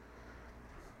teams.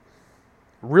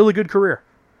 Really good career.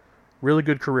 Really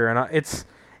good career. And it's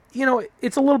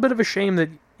a little bit of a shame that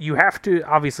you have to,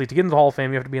 obviously, to get into the Hall of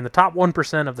Fame, you have to be in the top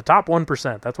 1% of the top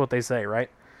 1%. That's what they say, right?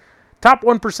 Top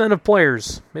 1% of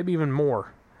players, maybe even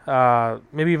more.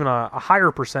 Maybe even a higher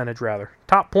percentage, rather.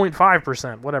 Top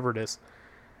 0.5%, whatever it is.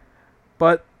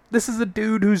 But this is a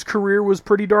dude whose career was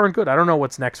pretty darn good. I don't know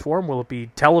what's next for him. Will it be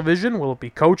television? Will it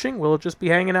be coaching? Will it just be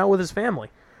hanging out with his family?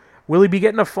 Will he be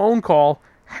getting a phone call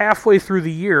halfway through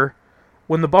the year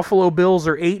when the Buffalo Bills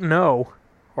are 8-0,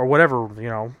 or whatever,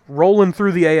 rolling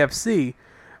through the AFC?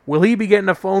 Will he be getting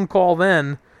a phone call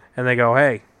then, and they go,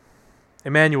 hey,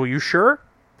 Emmanuel, you sure?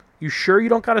 You sure you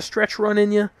don't got a stretch run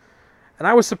in you? And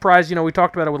I was surprised, we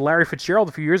talked about it with Larry Fitzgerald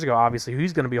a few years ago, obviously,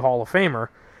 he's going to be a Hall of Famer.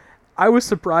 I was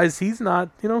surprised he's not,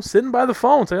 sitting by the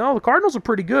phone saying, oh, the Cardinals are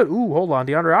pretty good. Ooh, hold on,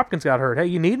 DeAndre Hopkins got hurt. Hey,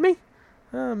 you need me?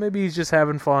 Maybe he's just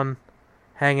having fun,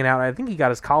 hanging out. I think he got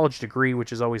his college degree,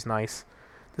 which is always nice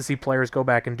to see players go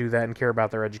back and do that and care about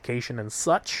their education and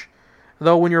such.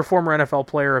 Though when you're a former NFL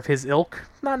player of his ilk,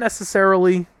 not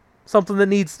necessarily something that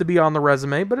needs to be on the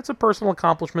resume, but it's a personal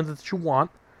accomplishment that you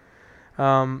want.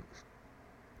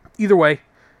 Either way,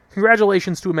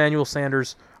 congratulations to Emmanuel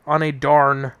Sanders on a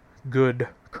darn good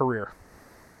career.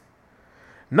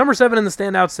 Number 7 in the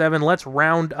Standout 7, let's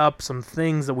round up some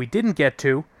things that we didn't get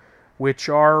to, which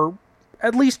are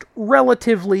at least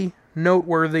relatively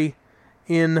noteworthy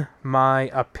in my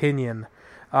opinion.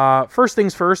 First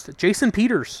things first, Jason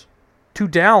Peters to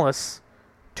Dallas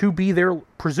to be their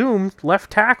presumed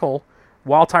left tackle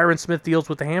while Tyron Smith deals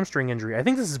with the hamstring injury. I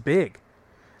think this is big.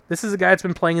 This is a guy that's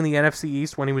been playing in the NFC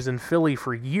East when he was in Philly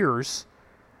for years.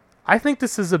 I think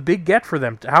this is a big get for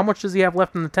them. How much does he have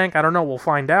left in the tank? I don't know. We'll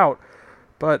find out.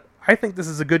 But I think this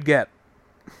is a good get.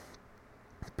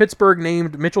 Pittsburgh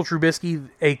named Mitchell Trubisky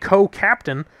a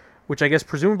co-captain, which I guess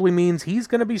presumably means he's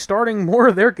going to be starting more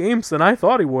of their games than I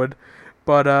thought he would.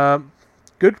 But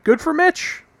good for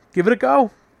Mitch. Give it a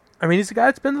go. I mean, he's a guy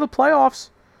that's been to the playoffs.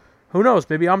 Who knows?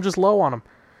 Maybe I'm just low on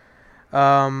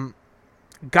him.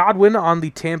 Godwin on the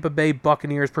Tampa Bay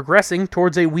Buccaneers progressing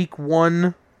towards a Week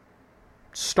 1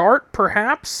 start,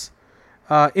 perhaps.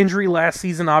 Injury last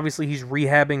season, obviously he's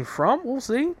rehabbing from. We'll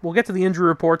see. We'll get to the injury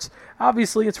reports.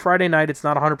 Obviously, it's Friday night. It's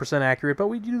not 100% accurate, but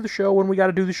we do the show when we got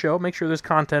to do the show. Make sure there's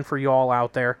content for you all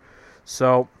out there.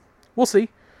 So, we'll see.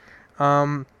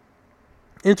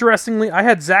 Interestingly, I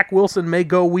had Zach Wilson may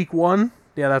go Week 1.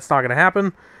 Yeah, that's not going to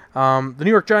happen. The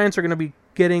New York Giants are going to be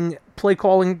giving play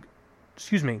calling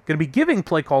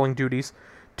duties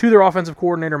to their offensive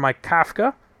coordinator, Mike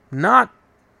Kafka, not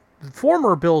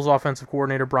former Bills offensive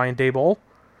coordinator Brian Daboll.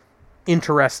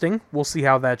 Interesting. We'll see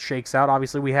how that shakes out.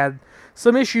 Obviously, we had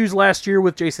some issues last year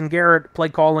with Jason Garrett play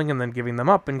calling and then giving them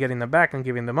up and getting them back and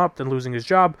giving them up, then losing his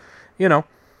job.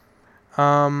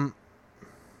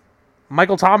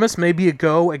 Michael Thomas may be a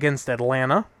go against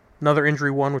Atlanta. Another injury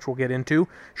one, which we'll get into.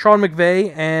 Sean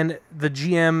McVay and the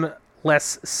GM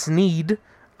Les Snead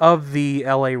of the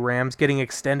LA Rams getting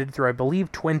extended through, I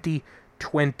believe,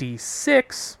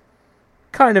 2026.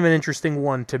 Kind of an interesting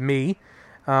one to me.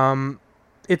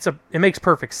 It makes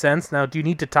perfect sense. Now, do you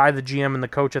need to tie the GM and the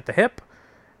coach at the hip?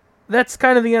 That's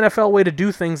kind of the NFL way to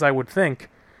do things, I would think.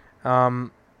 Not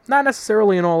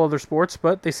necessarily in all other sports,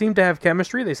 but they seem to have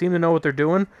chemistry. They seem to know what they're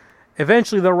doing.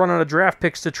 Eventually, they'll run out of draft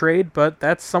picks to trade, but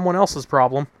that's someone else's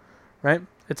problem, right?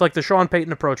 It's like the Sean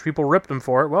Payton approach. People ripped him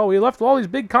for it. Well, we left all these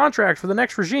big contracts for the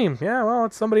next regime. Yeah, well,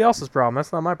 it's somebody else's problem.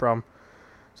 That's not my problem.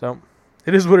 So,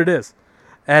 it is what it is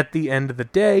at the end of the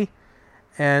day.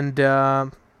 And,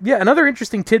 another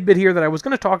interesting tidbit here that I was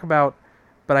going to talk about,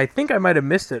 but I think I might have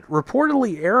missed it.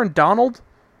 Reportedly, Aaron Donald,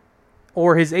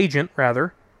 or his agent,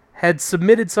 rather, had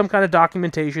submitted some kind of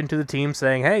documentation to the team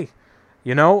saying, hey,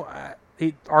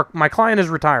 my client is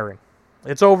retiring.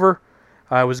 It's over.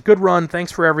 It was a good run.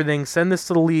 Thanks for everything. Send this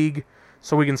to the league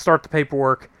so we can start the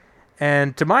paperwork.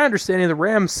 And to my understanding, the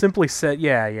Rams simply said,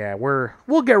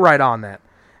 we'll get right on that.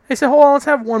 They said, hold on, let's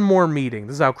have one more meeting.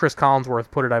 This is how Chris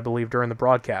Collinsworth put it, I believe, during the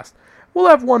broadcast. We'll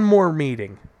have one more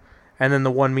meeting. And then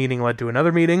the one meeting led to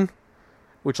another meeting,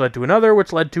 which led to another,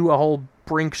 which led to a whole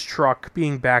Brinks truck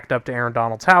being backed up to Aaron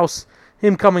Donald's house,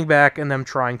 him coming back, and them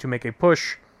trying to make a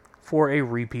push for a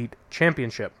repeat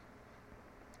championship.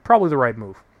 Probably the right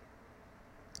move.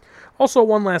 Also,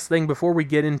 one last thing before we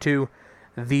get into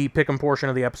the pick'em portion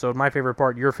of the episode, my favorite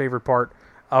part, your favorite part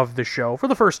of the show, for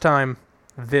the first time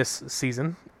this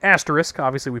season. Asterisk,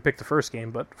 obviously we picked the first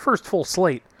game, but first full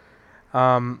slate.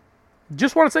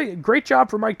 Just want to say, great job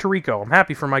for Mike Tirico. I'm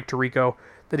happy for Mike Tirico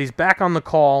that he's back on the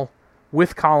call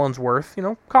with Collinsworth.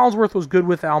 Collinsworth was good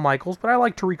with Al Michaels, but I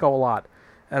like Tirico a lot.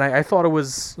 And I thought it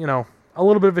was, a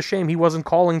little bit of a shame he wasn't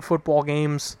calling football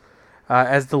games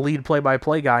as the lead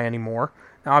play-by-play guy anymore.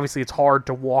 Now, obviously, it's hard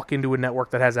to walk into a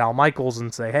network that has Al Michaels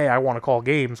and say, hey, I want to call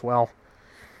games. Well,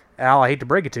 Al, I hate to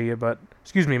break it to you, but...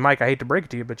 Excuse me, Mike, I hate to break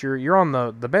it to you, but you're on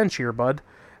the bench here, bud.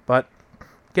 But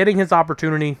getting his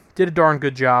opportunity, did a darn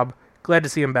good job. Glad to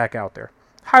see him back out there.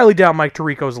 Highly doubt Mike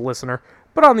Tirico's a listener,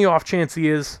 but on the off chance he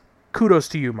is, kudos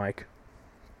to you, Mike.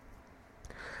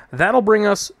 That'll bring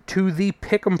us to the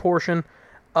pick'em portion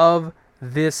of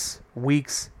this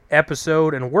week's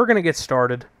episode, and we're going to get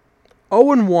started.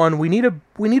 0-1, we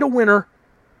need a winner.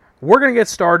 We're going to get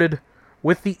started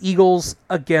with the Eagles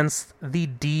against the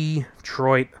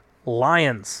Detroit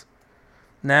Lions.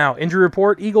 Now, injury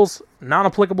report, Eagles not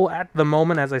applicable at the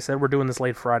moment. As I said, we're doing this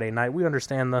late Friday night. We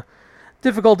understand the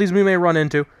difficulties we may run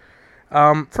into.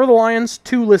 For the Lions,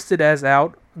 2 listed as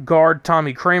out. Guard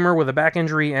Tommy Kramer with a back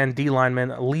injury and D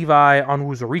lineman Levi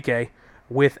Onwuzurike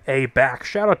with a back.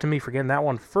 Shout out to me for getting that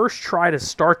one. First try to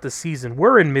start the season.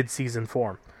 We're in mid-season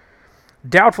form.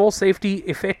 Doubtful safety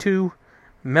Ifeatu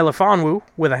Melifonwu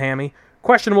with a hammy.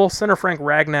 Questionable center Frank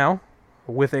Ragnow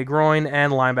with a groin,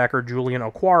 and linebacker Julian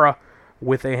Okwara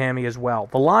with a hammy as well.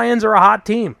 The Lions are a hot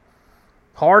team.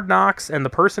 Hard Knocks and the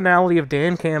personality of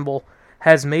Dan Campbell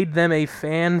has made them a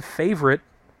fan favorite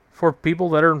for people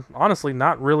that are honestly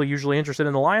not really usually interested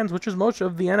in the Lions, which is most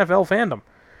of the NFL fandom.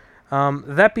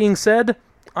 That being said,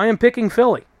 I am picking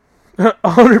Philly.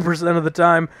 100% of the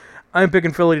time, I'm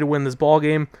picking Philly to win this ball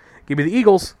game. Give me the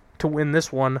Eagles to win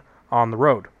this one on the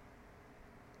road.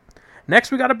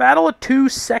 Next, we got a battle of two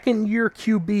second-year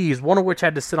QBs, one of which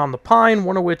had to sit on the pine,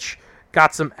 one of which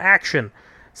got some action.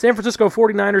 San Francisco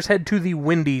 49ers head to the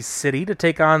Windy City to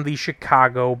take on the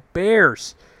Chicago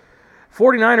Bears.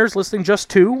 49ers listing just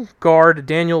two, guard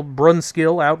Daniel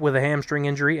Brunskill out with a hamstring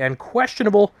injury, and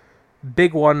questionable,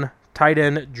 big one, tight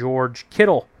end George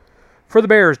Kittle. For the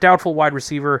Bears, doubtful wide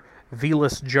receiver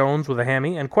Velus Jones with a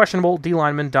hammy, and questionable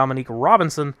D-lineman Dominique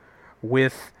Robinson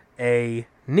with a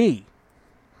knee.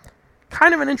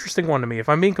 Kind of an interesting one to me, if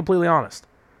I'm being completely honest.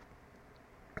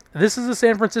 This is a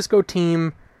San Francisco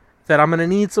team that I'm going to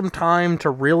need some time to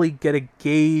really get a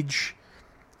gauge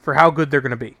for how good they're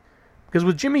going to be. Because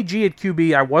with Jimmy G at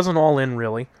QB, I wasn't all in,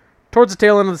 really. Towards the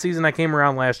tail end of the season, I came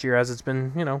around last year, as it's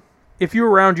been, if you're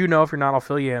around, you know. If you're not, I'll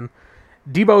fill you in.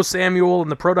 Deebo Samuel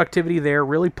and the productivity there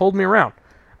really pulled me around.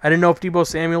 I didn't know if Deebo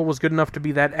Samuel was good enough to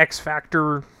be that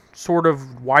X-Factor sort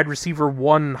of wide receiver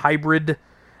one hybrid.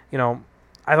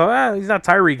 I thought, he's not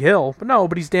Tyreek Hill.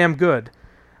 But he's damn good.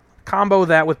 Combo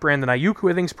that with Brandon Ayuk, who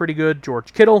I think is pretty good.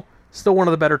 George Kittle, still one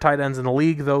of the better tight ends in the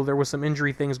league, though there was some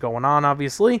injury things going on,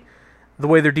 obviously. The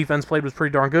way their defense played was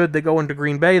pretty darn good. They go into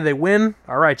Green Bay, they win.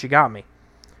 All right, you got me.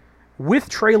 With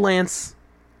Trey Lance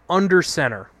under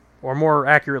center, or more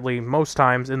accurately, most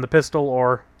times in the pistol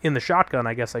or in the shotgun,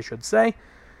 I guess I should say,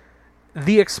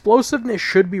 the explosiveness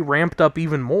should be ramped up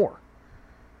even more.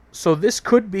 So this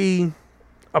could be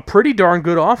a pretty darn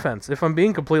good offense, if I'm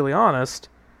being completely honest.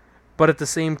 But at the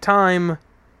same time,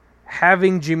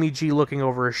 having Jimmy G looking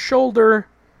over his shoulder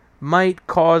might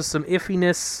cause some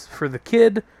iffiness for the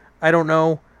kid. I don't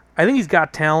know. I think he's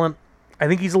got talent. I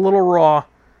think he's a little raw.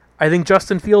 I think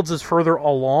Justin Fields is further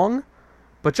along.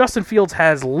 But Justin Fields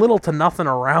has little to nothing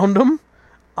around him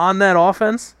on that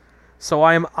offense. So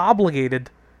I am obligated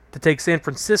to take San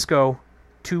Francisco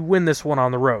to win this one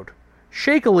on the road.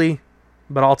 Shakily,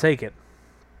 but I'll take it.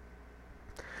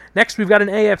 Next, we've got an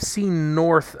AFC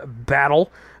North battle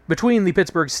between the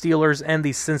Pittsburgh Steelers and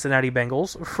the Cincinnati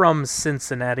Bengals from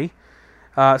Cincinnati.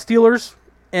 Steelers,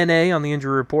 NA on the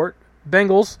injury report.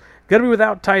 Bengals, going to be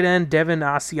without tight end Devin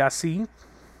Asiasi.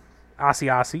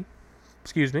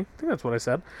 Excuse me, I think that's what I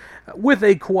said. With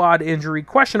a quad injury,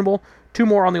 questionable. Two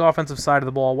more on the offensive side of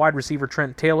the ball. Wide receiver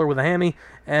Trent Taylor with a hammy,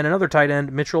 and another tight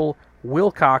end, Mitchell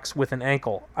Wilcox, with an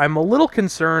ankle. I'm a little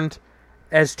concerned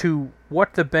as to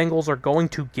what the Bengals are going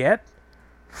to get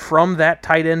from that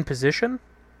tight end position,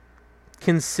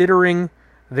 considering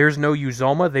there's no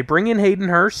Uzoma. They bring in Hayden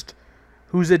Hurst,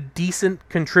 who's a decent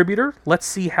contributor. Let's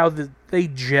see how they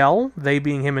gel, they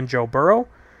being him and Joe Burrow.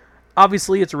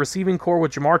 Obviously, it's a receiving core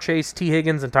with Jamar Chase, T.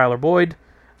 Higgins, and Tyler Boyd.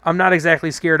 I'm not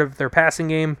exactly scared of their passing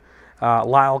game.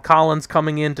 Lyle Collins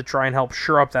coming in to try and help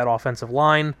shore up that offensive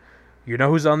line. You know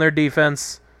who's on their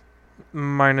defense,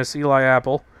 minus Eli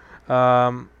Apple.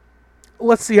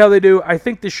 Let's see how they do. I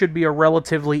think this should be a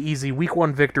relatively easy Week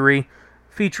 1 victory,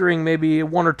 featuring maybe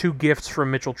one or two gifts from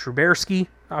Mitchell Trubisky.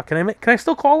 Can I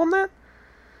still call him that?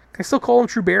 Can I still call him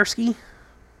Trubisky?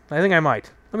 I think I might.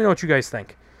 Let me know what you guys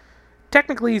think.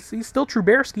 Technically, he's still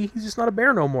Trubisky. He's just not a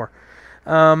Bear no more.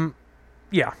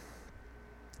 Yeah.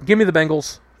 Give me the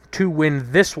Bengals to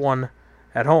win this one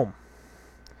at home.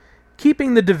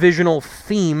 Keeping the divisional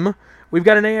theme, we've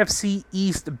got an AFC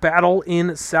East battle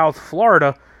in South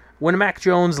Florida when Mac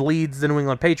Jones leads the New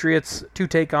England Patriots to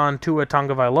take on Tua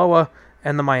Tagovailoa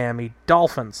and the Miami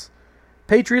Dolphins.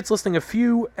 Patriots listing a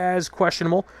few as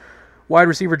questionable. Wide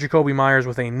receiver Jacoby Myers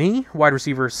with a knee. Wide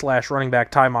receiver / running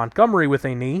back Ty Montgomery with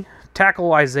a knee.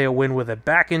 Tackle Isaiah Wynn with a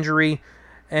back injury.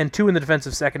 And two in the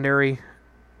defensive secondary.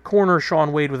 Corner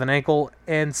Sean Wade with an ankle.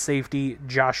 And safety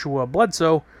Joshua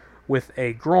Bledsoe with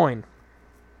a groin.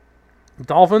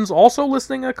 Dolphins also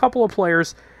listing a couple of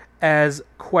players as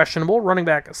questionable. Running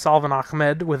back Salvin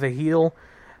Ahmed with a heel.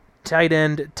 Tight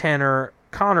end Tanner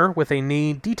Connor with a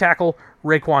knee. D-tackle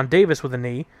Raekwon Davis with a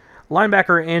knee.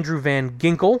 Linebacker Andrew Van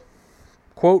Ginkel,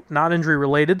 quote, not injury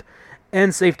related.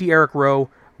 And safety Eric Rowe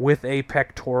with a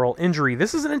pectoral injury.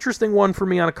 This is an interesting one for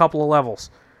me on a couple of levels.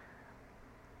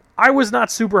 I was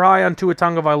not super high on Tua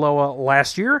Tagovailoa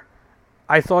last year.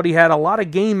 I thought he had a lot of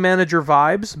game manager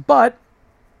vibes, but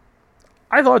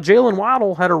I thought Jalen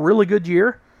Waddle had a really good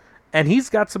year, and he's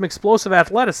got some explosive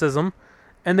athleticism,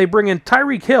 and they bring in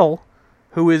Tyreek Hill,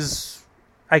 who is,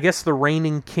 I guess, the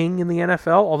reigning king in the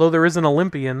NFL, although there is an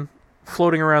Olympian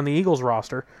floating around the Eagles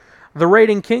roster. The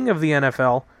reigning king of the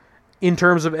NFL, in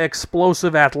terms of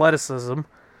explosive athleticism.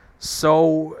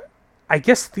 So I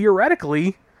guess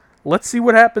theoretically, let's see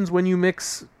what happens when you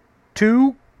mix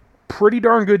two pretty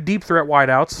darn good deep threat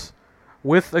wideouts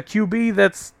with a QB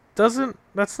that's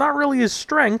not really his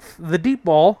strength, the deep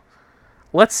ball.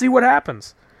 Let's see what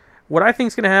happens. What I think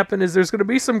is going to happen is there's going to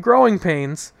be some growing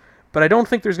pains, but I don't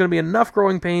think there's going to be enough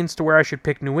growing pains to where I should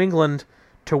pick New England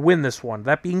to win this one.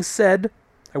 That being said,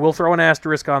 I will throw an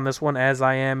asterisk on this one, as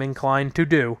I am inclined to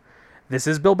do. This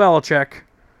is Bill Belichick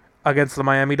against the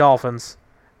Miami Dolphins,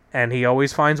 and he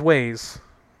always finds ways.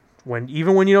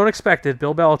 Even when you don't expect it,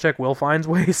 Bill Belichick will find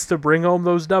ways to bring home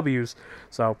those W's.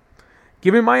 So,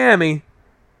 give me Miami,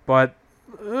 but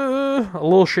a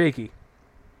little shaky.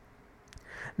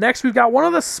 Next, we've got one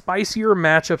of the spicier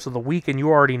matchups of the week, and you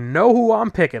already know who I'm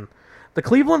picking. The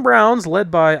Cleveland Browns, led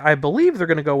by, I believe they're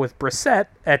going to go with Brissett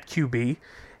at QB,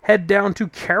 head down to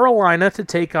Carolina to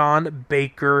take on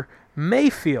Baker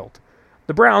Mayfield.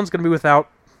 The Browns going to be without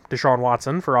Deshaun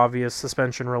Watson for obvious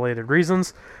suspension-related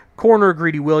reasons. Corner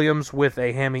Greedy Williams with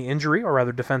a hammy injury, or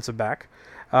rather defensive back.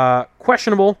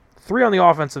 Questionable. 3 on the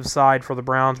offensive side for the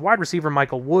Browns. Wide receiver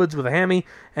Michael Woods with a hammy,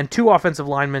 and 2 offensive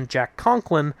linemen, Jack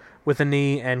Conklin with a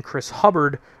knee and Chris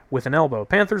Hubbard with an elbow.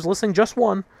 Panthers listing just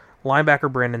 1,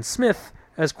 linebacker Brandon Smith,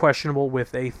 as questionable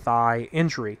with a thigh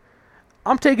injury.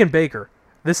 I'm taking Baker.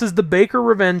 This is the Baker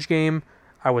revenge game.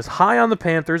 I was high on the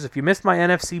Panthers. If you missed my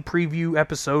NFC preview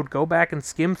episode, go back and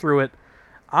skim through it.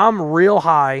 I'm real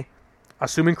high,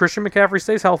 assuming Christian McCaffrey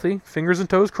stays healthy. Fingers and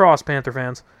toes crossed, Panther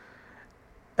fans.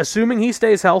 Assuming he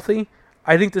stays healthy,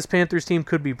 I think this Panthers team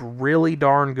could be really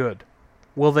darn good.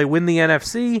 Will they win the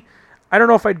NFC? I don't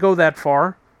know if I'd go that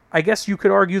far. I guess you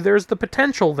could argue there's the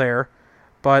potential there,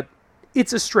 but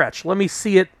it's a stretch. Let me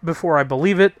see it before I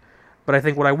believe it. But I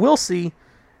think what I will see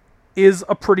is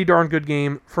a pretty darn good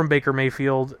game from Baker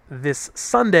Mayfield this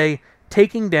Sunday,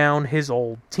 taking down his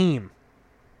old team.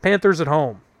 Panthers at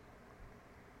home.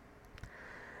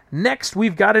 Next,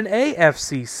 we've got an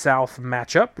AFC South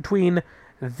matchup between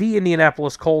the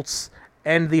Indianapolis Colts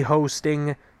and the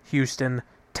hosting Houston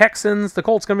Texans. The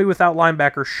Colts going to be without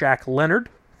linebacker Shaq Leonard,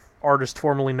 artist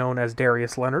formerly known as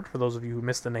Darius Leonard, for those of you who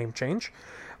missed the name change,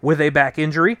 with a back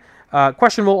injury.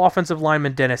 Questionable offensive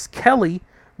lineman Dennis Kelly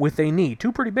with a knee.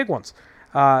 2 pretty big ones.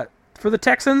 For the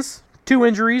Texans, 2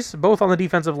 injuries, both on the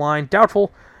defensive line.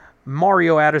 Doubtful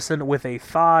Mario Addison with a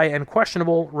thigh, and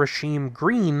questionable Rasheem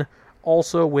Green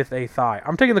also with a thigh.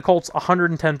 I'm taking the Colts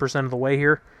 110% of the way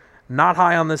here. Not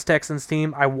high on this Texans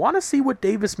team. I want to see what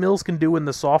Davis Mills can do in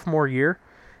the sophomore year.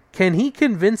 Can he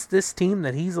convince this team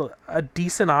that he's a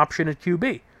decent option at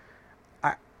QB?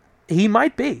 He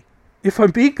might be. If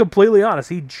I'm being completely honest,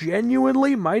 he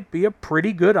genuinely might be a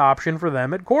pretty good option for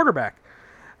them at quarterback.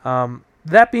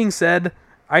 That being said,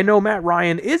 I know Matt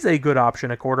Ryan is a good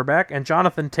option at quarterback, and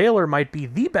Jonathan Taylor might be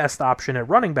the best option at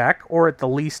running back, or at the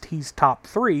least he's top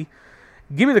 3.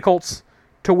 Give me the Colts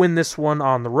to win this one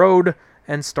on the road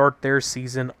and start their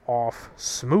season off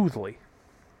smoothly.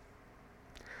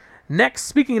 Next,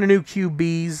 speaking of new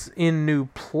QBs in new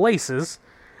places,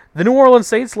 the New Orleans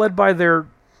Saints, led by their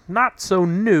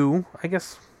not-so-new, I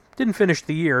guess, didn't finish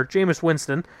the year, Jameis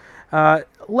Winston,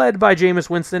 led by Jameis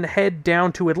Winston, head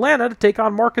down to Atlanta to take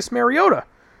on Marcus Mariota.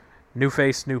 New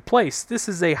face, new place. This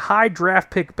is a high draft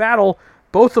pick battle,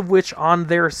 both of which on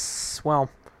their, well,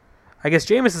 I guess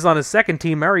Jameis is on his 2nd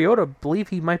team. Mariota, I believe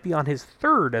he might be on his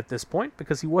 3rd at this point,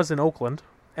 because he was in Oakland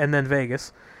and then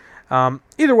Vegas.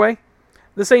 Either way,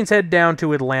 the Saints head down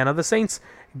to Atlanta. The Saints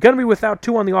going to be without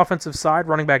 2 on the offensive side.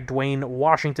 Running back Dwayne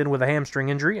Washington with a hamstring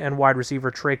injury, and wide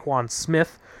receiver Traquan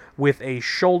Smith with a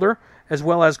shoulder, as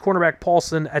well as cornerback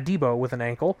Paulson Adebo with an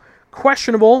ankle.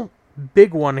 Questionable,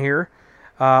 big one here.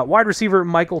 Wide receiver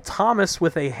Michael Thomas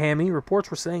with a hammy.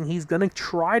 Reports were saying he's going to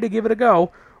try to give it a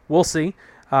go. We'll see.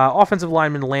 Offensive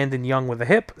lineman Landon Young with a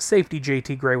hip. Safety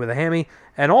JT Gray with a hammy.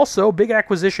 And also, big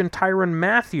acquisition Tyrann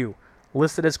Mathieu,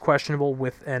 listed as questionable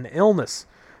with an illness.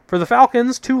 For the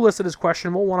Falcons, 2 listed as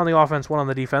questionable, 1 on the offense, 1 on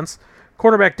the defense.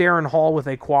 Cornerback Darren Hall with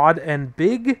a quad, and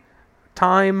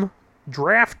big-time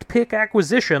draft pick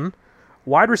acquisition,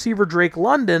 wide receiver Drake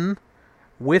London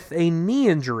with a knee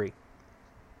injury.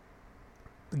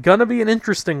 Gonna be an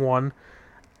interesting one.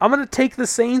 I'm going to take the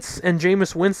Saints and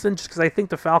Jameis Winston just because I think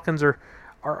the Falcons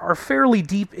are fairly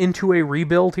deep into a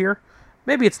rebuild here.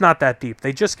 Maybe it's not that deep.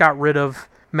 They just got rid of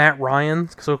Matt Ryan,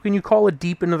 so can you call it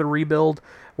deep into the rebuild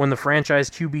when the franchise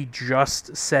QB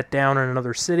just set down in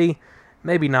another city?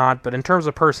 Maybe not, but in terms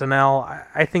of personnel,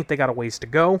 I think they got a ways to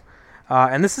go.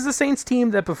 And this is a Saints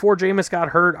team that before Jameis got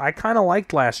hurt, I kind of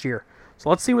liked last year. So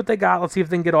let's see what they got. Let's see if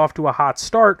they can get off to a hot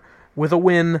start with a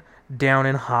win down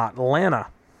in hot Atlanta.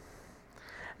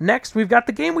 Next, we've got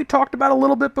the game we talked about a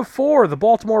little bit before. The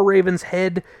Baltimore Ravens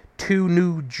head to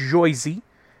New Jersey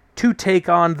to take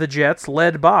on the Jets,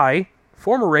 led by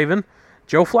former Raven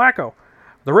Joe Flacco.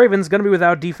 The Ravens going to be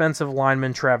without defensive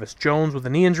lineman Travis Jones with a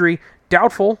knee injury.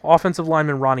 Doubtful, offensive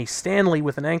lineman Ronnie Stanley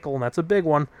with an ankle, and that's a big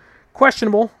one.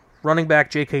 Questionable, running back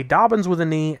J.K. Dobbins with a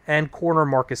knee, and corner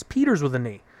Marcus Peters with a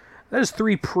knee. That is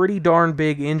 3 pretty darn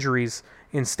big injuries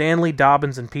in Stanley,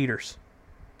 Dobbins, and Peters.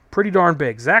 Pretty darn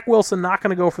big. Zach Wilson not going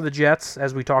to go for the Jets,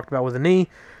 as we talked about with a knee.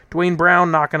 Dwayne Brown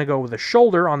not going to go with a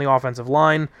shoulder on the offensive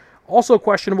line. Also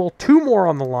questionable, 2 more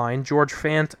on the line, George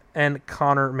Fant and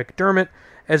Connor McDermott,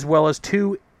 as well as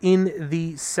 2 in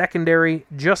the secondary,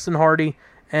 Justin Hardy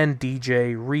and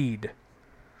DJ Reed.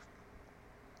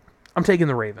 I'm taking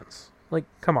the Ravens. Like,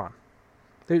 come on.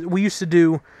 We used to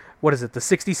do, the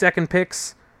 60-second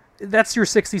picks? That's your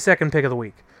 60-second pick of the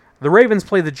week. The Ravens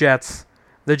play the Jets.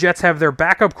 The Jets have their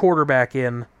backup quarterback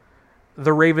in.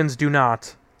 The Ravens do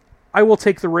not. I will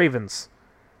take the Ravens.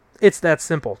 It's that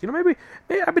simple. Maybe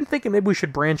I've been thinking maybe we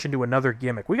should branch into another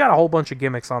gimmick. We got a whole bunch of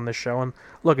gimmicks on this show, and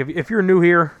look, if you're new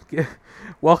here,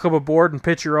 welcome aboard and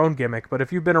pitch your own gimmick. But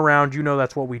if you've been around, you know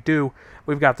that's what we do.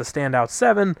 We've got the Standout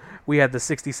 7. We had the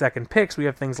 60-second picks. We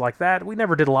have things like that. We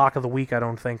never did Lock of the Week, I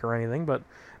don't think, or anything, but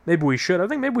maybe we should. I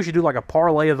think maybe we should do like a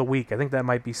Parlay of the Week. I think that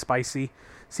might be spicy.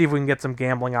 See if we can get some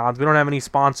gambling odds. We don't have any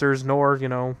sponsors, nor,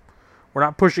 we're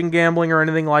not pushing gambling or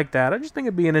anything like that. I just think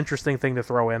it'd be an interesting thing to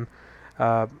throw in.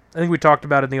 I think we talked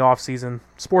about it in the offseason.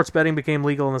 Sports betting became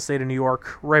legal in the state of New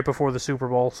York right before the Super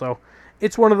Bowl, so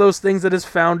it's one of those things that has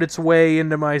found its way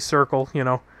into my circle,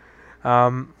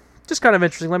 Just kind of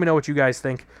interesting. Let me know what you guys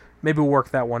think. Maybe we'll work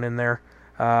that one in there.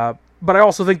 But I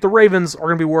also think the Ravens are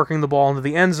going to be working the ball into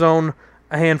the end zone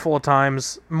a handful of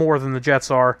times more than the Jets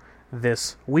are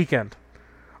this weekend.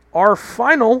 Our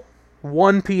final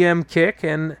 1 p.m. kick,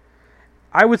 and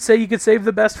I would say you could save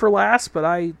the best for last, but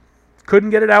I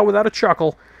couldn't get it out without a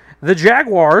chuckle. The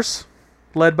Jaguars,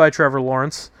 led by Trevor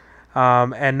Lawrence,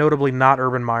 and notably not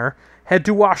Urban Meyer, head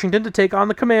to Washington to take on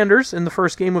the Commanders in the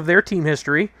first game of their team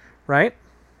history, right?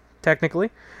 Technically.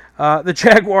 The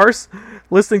Jaguars,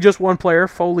 listing just one player,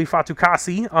 Foley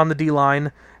Fatukasi, on the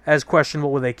D-line as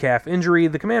questionable with a calf injury.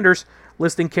 The Commanders,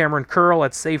 listing Cameron Curl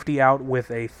at safety out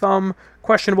with a thumb,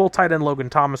 questionable tight end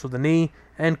Logan Thomas with a knee,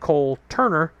 and Cole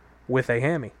Turner with a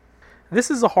hammy.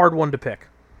 This is a hard one to pick,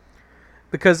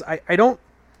 because I don't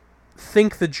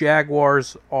think the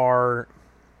Jaguars are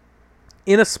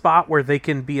in a spot where they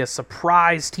can be a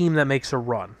surprise team that makes a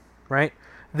run, right?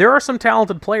 There are some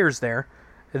talented players there.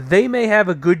 They may have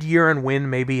a good year and win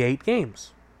maybe 8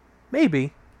 games.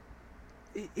 Maybe.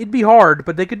 It'd be hard,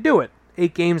 but they could do it.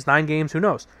 8 games, 9 games, who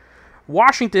knows?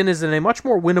 Washington is in a much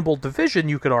more winnable division,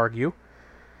 you could argue.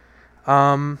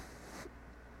 But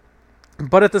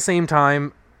at the same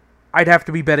time, I'd have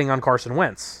to be betting on Carson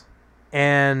Wentz.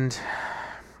 And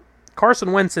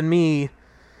Carson Wentz and me,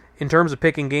 in terms of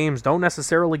picking games, don't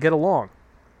necessarily get along.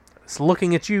 It's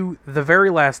looking at you the very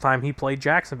last time he played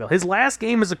Jacksonville. His last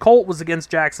game as a Colt was against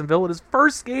Jacksonville, and his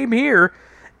first game here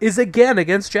is again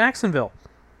against Jacksonville.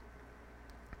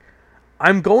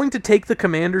 I'm going to take the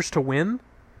Commanders to win,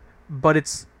 but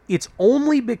it's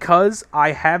only because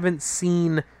I haven't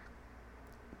seen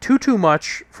too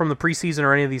much from the preseason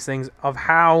or any of these things of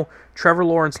how Trevor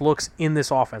Lawrence looks in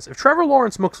this offense. If Trevor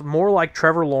Lawrence looks more like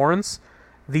Trevor Lawrence,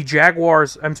 the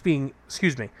Jaguars,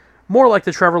 more like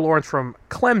the Trevor Lawrence from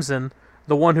Clemson,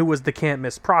 the one who was the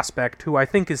can't-miss prospect, who I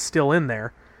think is still in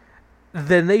there,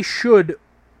 then they should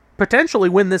potentially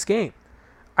win this game.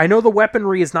 I know the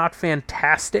weaponry is not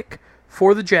fantastic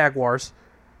for the Jaguars,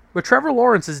 but Trevor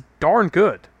Lawrence is darn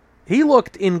good. He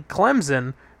looked in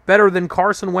Clemson better than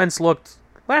Carson Wentz looked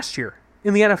last year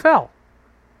in the NFL.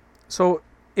 So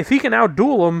if he can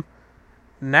outduel him,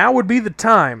 now would be the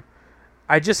time.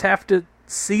 I just have to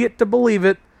see it to believe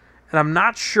it, and I'm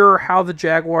not sure how the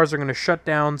Jaguars are going to shut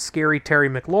down scary Terry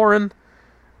McLaurin.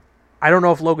 I don't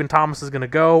know if Logan Thomas is going to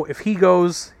go. If he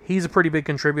goes, he's a pretty big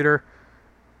contributor.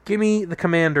 Give me the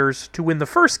Commanders to win the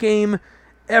first game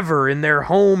ever in their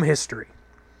home history.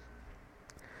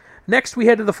 Next, we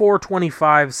head to the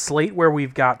 425 slate, where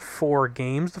we've got 4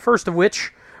 games. The first of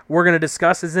which we're going to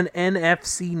discuss is an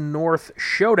NFC North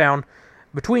showdown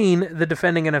between the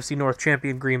defending NFC North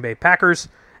champion Green Bay Packers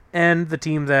and the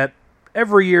team that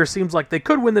every year seems like they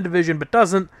could win the division but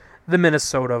doesn't, the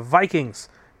Minnesota Vikings.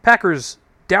 Packers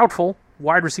doubtful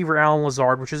wide receiver Allen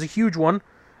Lazard, which is a huge one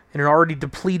in an already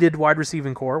depleted wide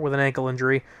receiving core with an ankle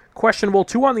injury. Questionable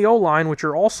 2 on the O-line, which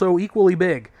are also equally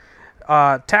big.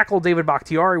 Tackle David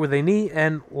Bakhtiari with a knee,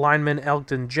 and lineman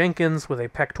Elgton Jenkins with a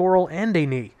pectoral and a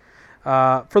knee.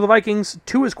 For the Vikings,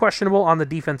 Tua is questionable on the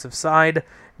defensive side.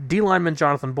 D lineman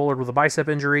Jonathan Bullard with a bicep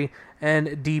injury, and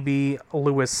DB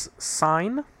Lewis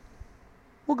Cine,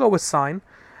 we'll go with Cine,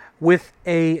 with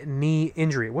a knee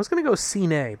injury. I was going to go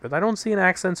Cine, but I don't see an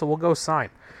accent, so we'll go Cine.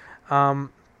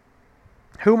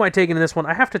 Who am I taking in this one?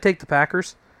 I have to take the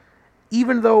Packers.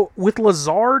 Even though with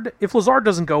Lazard, if Lazard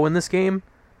doesn't go in this game,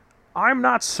 I'm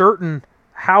not certain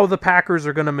how the Packers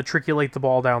are going to matriculate the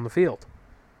ball down the field.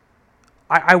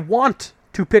 I want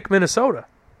to pick Minnesota,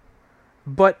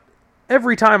 but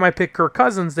every time I pick Kirk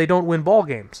Cousins, they don't win ball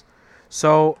games.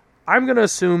 So I'm going to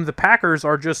assume the Packers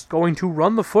are just going to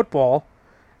run the football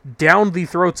down the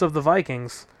throats of the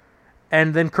Vikings,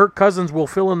 and then Kirk Cousins will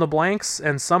fill in the blanks,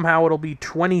 and somehow it'll be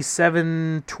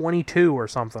 27-22 or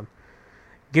something.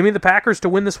 Give me the Packers to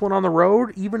win this one on the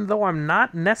road, even though I'm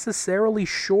not necessarily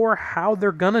sure how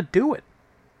they're going to do it.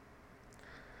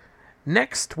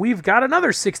 Next, we've got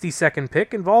another 60-second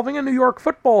pick involving a New York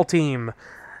football team.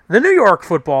 The New York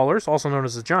Footballers, also known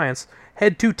as the Giants,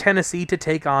 head to Tennessee to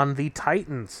take on the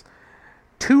Titans.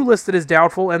 Two listed as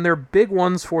doubtful, and they're big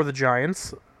ones for the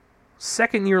Giants.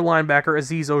 Second-year linebacker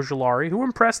Azeez Ojulari, who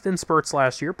impressed in spurts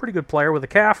last year, pretty good player with a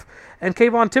calf, and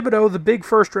Kayvon Thibodeaux, the big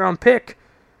first-round pick,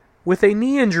 with a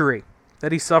knee injury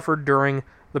that he suffered during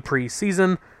the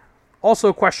preseason.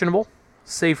 Also questionable,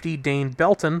 safety Dane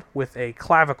Belton with a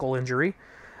clavicle injury.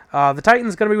 The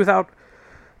Titans going to be without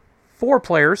 4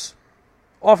 players.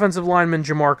 Offensive lineman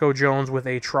Jamarco Jones with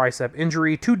a tricep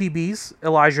injury. 2 DBs,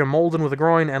 Elijah Molden with a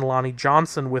groin and Lonnie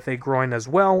Johnson with a groin as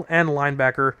well. And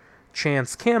linebacker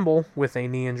Chance Campbell with a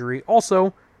knee injury.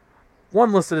 Also,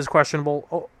 one listed as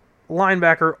questionable,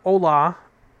 linebacker Ola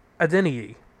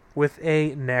Adeniyi with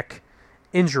a neck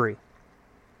injury.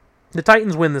 The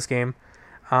Titans win this game.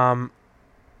 Do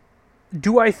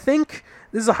I think,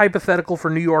 this is a hypothetical for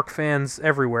New York fans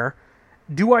everywhere,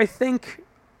 do I think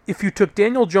if you took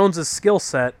Daniel Jones' skill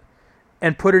set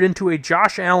and put it into a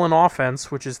Josh Allen offense,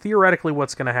 which is theoretically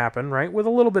what's going to happen, right, with a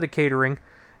little bit of catering,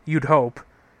 you'd hope,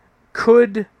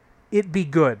 could it be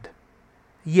good?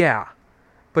 Yeah.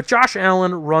 But Josh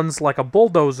Allen runs like a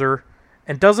bulldozer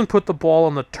and doesn't put the ball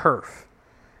on the turf.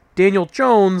 Daniel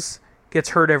Jones gets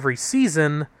hurt every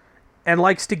season and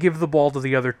likes to give the ball to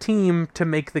the other team to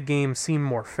make the game seem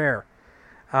more fair.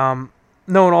 No,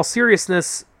 in all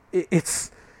seriousness,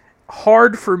 it's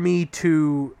hard for me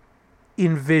to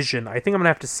envision. I think I'm going to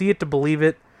have to see it to believe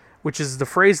it, which is the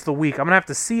phrase of the week. I'm going to have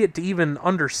to see it to even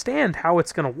understand how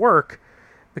it's going to work,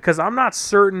 because I'm not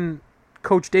certain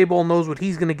Coach Daboll knows what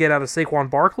he's going to get out of Saquon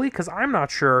Barkley, because I'm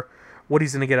not sure what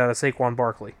he's going to get out of Saquon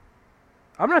Barkley.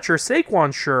 I'm not sure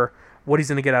Saquon's sure what he's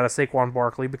going to get out of Saquon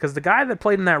Barkley, because the guy that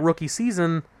played in that rookie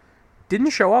season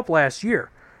didn't show up last year.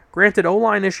 Granted,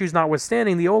 O-line issues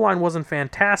notwithstanding, the O-line wasn't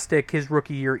fantastic his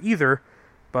rookie year either,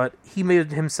 but he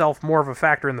made himself more of a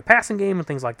factor in the passing game and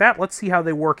things like that. Let's see how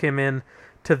they work him in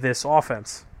to this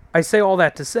offense. I say all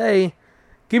that to say,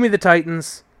 give me the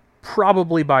Titans,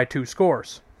 probably by 2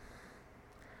 scores.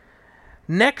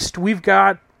 Next, we've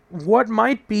got what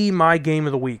might be my game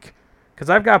of the week, because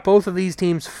I've got both of these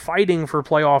teams fighting for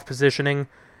playoff positioning.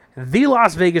 The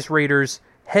Las Vegas Raiders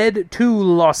head to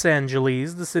Los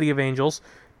Angeles, the city of angels,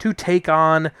 to take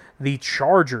on the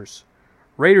Chargers.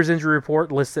 Raiders injury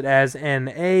report listed as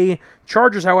NA.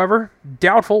 Chargers, however,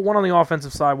 doubtful, one on the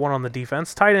offensive side, one on the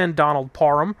defense. Tight end Donald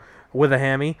Parham with a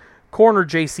hammy. Corner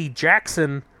J.C.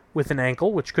 Jackson with an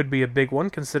ankle, which could be a big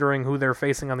one considering who they're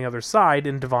facing on the other side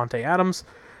in Devontae Adams.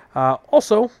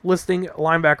 Also listing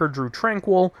linebacker Drew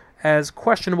Tranquill as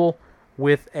questionable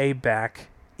with a back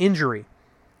injury.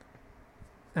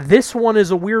 This one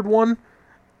is a weird one.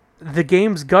 The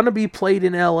game's going to be played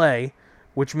in LA,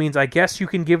 which means I guess you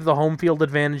can give the home field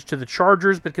advantage to the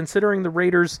Chargers, but considering the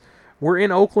Raiders were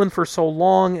in Oakland for so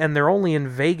long and they're only in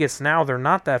Vegas now, they're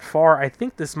not that far, I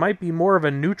think this might be more of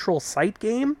a neutral site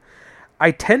game. I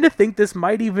tend to think this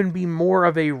might even be more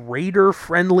of a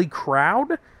Raider-friendly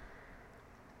crowd.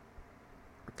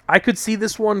 I could see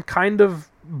this one kind of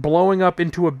blowing up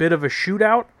into a bit of a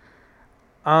shootout.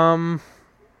 I'm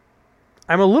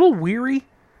a little weary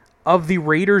of the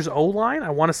Raiders O-line. I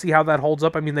want to see how that holds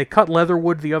up. I mean, they cut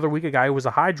Leatherwood the other week, a guy who was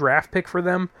a high draft pick for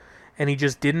them, and he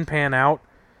just didn't pan out.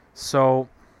 So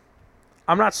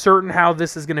I'm not certain how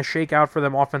this is going to shake out for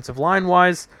them offensive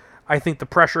line-wise. I think the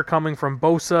pressure coming from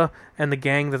Bosa and the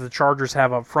gang that the Chargers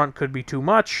have up front could be too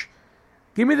much.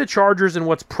 Give me the Chargers in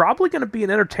what's probably going to be an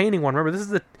entertaining one. Remember, this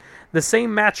is the same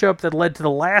matchup that led to the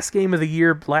last game of the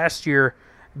year last year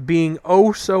being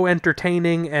oh so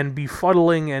entertaining and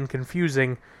befuddling and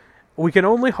confusing. We can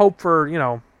only hope for,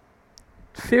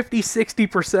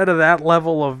 50-60% of that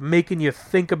level of making you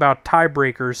think about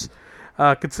tiebreakers,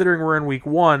 considering we're in week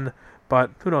 1.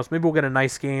 But who knows? Maybe we'll get a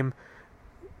nice game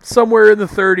somewhere in the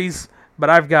 30s. But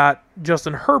I've got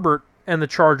Justin Herbert and the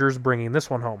Chargers bringing this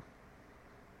one home.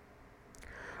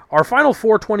 Our final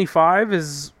 425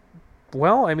 is,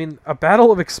 well, a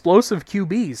battle of explosive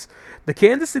QBs. The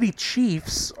Kansas City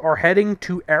Chiefs are heading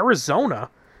to Arizona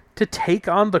to take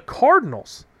on the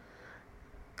Cardinals.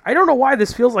 I don't know why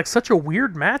this feels like such a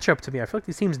weird matchup to me. I feel like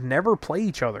these teams never play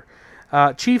each other.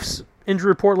 Chiefs injury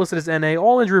report listed as NA.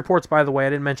 All injury reports, by the way, I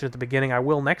didn't mention at the beginning. I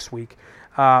will next week.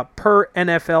 Per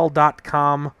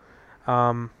NFL.com.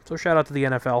 So shout out to the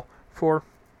NFL for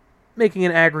making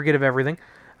an aggregate of everything.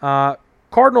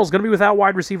 Cardinals going to be without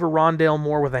wide receiver Rondale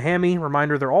Moore with a hammy.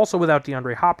 Reminder, they're also without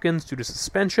DeAndre Hopkins due to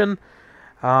suspension.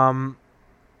 Also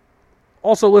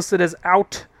listed as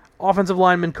out, offensive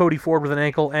lineman Cody Ford with an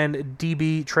ankle and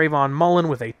DB Trayvon Mullen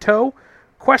with a toe.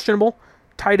 Questionable.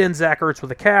 Tight end Zach Ertz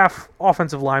with a calf.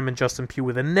 Offensive lineman Justin Pugh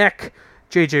with a neck.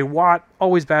 J.J. Watt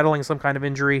always battling some kind of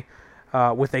injury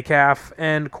with a calf.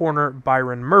 And corner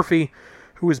Byron Murphy,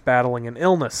 who is battling an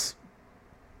illness.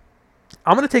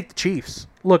 I'm going to take the Chiefs.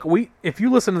 Look, if you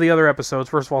listen to the other episodes,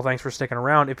 first of all, thanks for sticking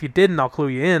around. If you didn't, I'll clue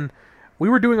you in. We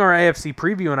were doing our AFC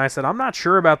preview, and I said, I'm not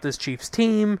sure about this Chiefs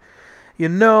team. They're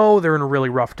in a really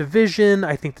rough division.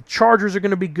 I think the Chargers are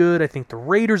going to be good. I think the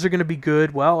Raiders are going to be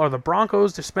good. Well, are the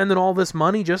Broncos just spending all this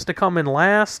money just to come in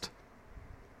last?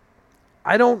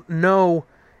 I don't know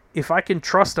if I can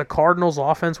trust a Cardinals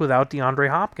offense without DeAndre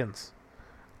Hopkins.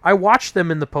 I watched them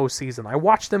in the postseason. I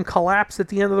watched them collapse at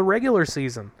the end of the regular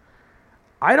season.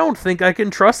 I don't think I can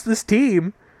trust this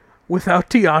team without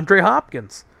DeAndre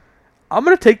Hopkins. I'm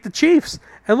going to take the Chiefs.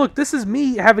 And look, this is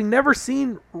me having never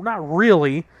seen, not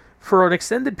really, for an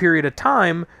extended period of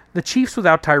time, the Chiefs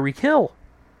without Tyreek Hill.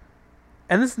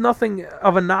 And this is nothing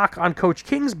of a knock on Coach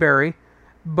Kingsbury,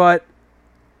 but,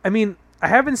 I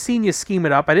haven't seen you scheme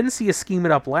it up. I didn't see you scheme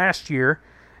it up last year.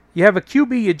 You have a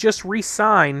QB you just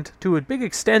re-signed to a big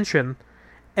extension,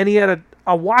 and he had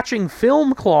a watching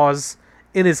film clause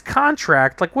in his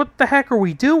contract. Like, what the heck are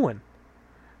we doing?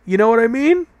 You know what I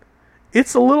mean?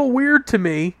 It's a little weird to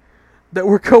me that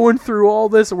we're going through all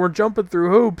this and we're jumping through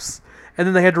hoops, and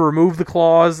then they had to remove the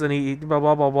clause, and he blah,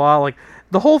 blah, blah, blah. Like,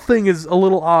 the whole thing is a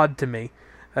little odd to me.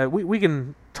 We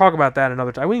can talk about that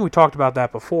another time. I think we talked about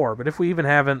that before, but if we even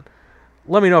haven't,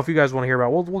 let me know if you guys want to hear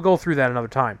about it. We'll go through that another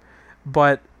time.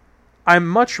 But I'm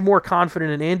much more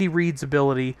confident in Andy Reid's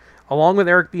ability, along with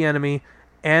Eric Bieniemy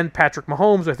and Patrick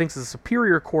Mahomes, who I think is a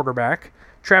superior quarterback.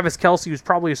 Travis Kelce, who's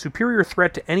probably a superior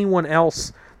threat to anyone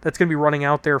else that's going to be running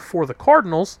out there for the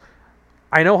Cardinals.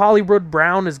 I know Hollywood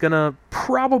Brown is going to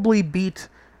probably beat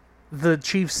the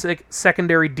Chiefs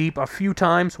secondary deep a few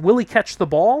times. Will he catch the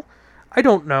ball? I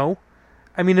don't know.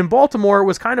 In Baltimore, it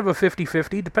was kind of a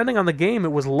 50-50. Depending on the game,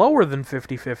 it was lower than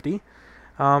 50-50.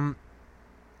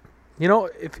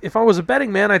 If I was a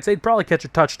betting man, I'd say he'd probably catch a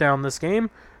touchdown this game.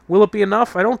 Will it be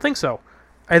enough? I don't think so.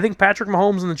 I think Patrick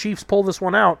Mahomes and the Chiefs pull this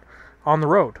one out on the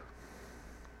road.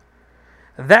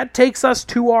 That takes us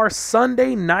to our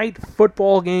Sunday night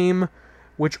football game,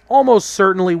 which almost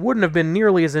certainly wouldn't have been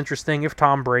nearly as interesting if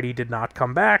Tom Brady did not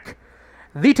come back.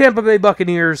 The Tampa Bay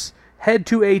Buccaneers head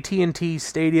to AT&T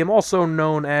Stadium, also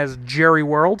known as Jerry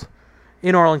World,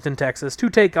 in Arlington, Texas, to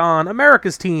take on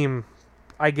America's team,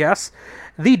 I guess,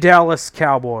 the Dallas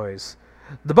Cowboys.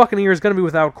 The Buccaneers going to be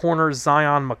without corner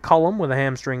Zion McCollum with a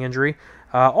hamstring injury.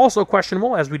 Also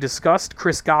questionable, as we discussed,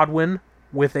 Chris Godwin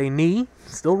with a knee,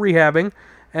 still rehabbing,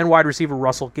 and wide receiver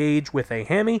Russell Gage with a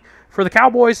hammy. For the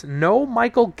Cowboys, no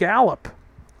Michael Gallup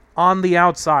on the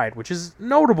outside, which is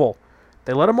notable.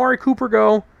 They let Amari Cooper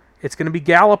go. It's going to be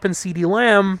Gallup and CeeDee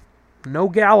Lamb. No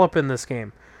Gallup in this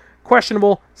game.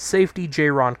 Questionable, safety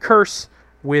Jaron Kearse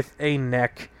with a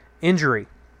neck injury.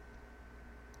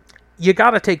 You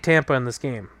got to take Tampa in this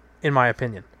game, in my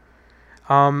opinion.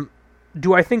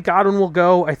 Do I think Godwin will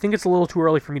go? I think it's a little too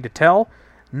early for me to tell.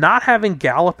 Not having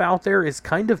Gallup out there is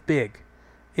kind of big,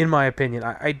 in my opinion.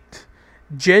 I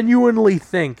genuinely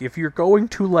think if you're going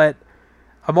to let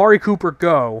Amari Cooper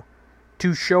go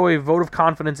to show a vote of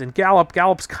confidence in Gallup,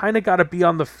 Gallup's kind of got to be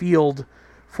on the field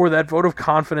for that vote of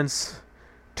confidence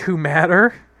to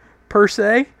matter, per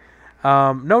se.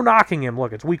 No knocking him.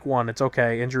 Look, it's week 1. It's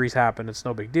okay. Injuries happen. It's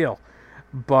no big deal.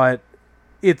 But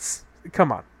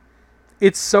come on.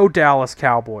 It's so Dallas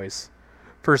Cowboys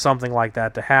for something like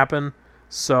that to happen.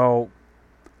 So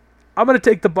I'm going to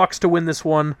take the Bucs to win this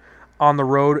one on the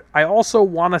road. I also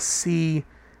want to see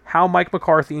how Mike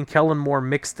McCarthy and Kellen Moore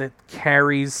mix the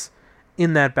carries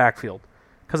in that backfield.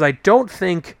 Because I don't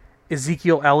think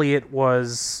Ezekiel Elliott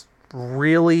was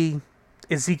really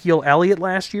Ezekiel Elliott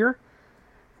last year.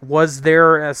 Was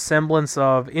there a semblance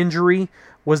of injury?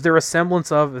 Was there a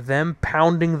semblance of them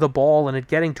pounding the ball and it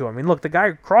getting to him? I mean, look, the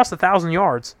guy crossed 1,000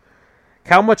 yards.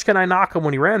 How much can I knock him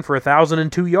when he ran for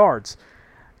 1,002 yards?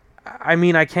 I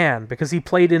mean, I can, because he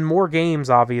played in more games,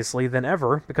 obviously, than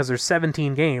ever, because there's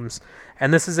 17 games,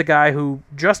 and this is a guy who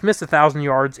just missed 1,000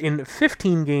 yards in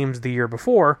 15 games the year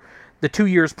before. The 2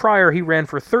 years prior, he ran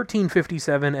for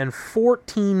 1,357 and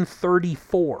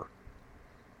 1,434.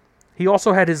 He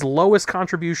also had his lowest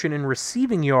contribution in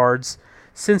receiving yards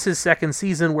since his second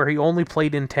season, where he only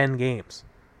played in 10 games.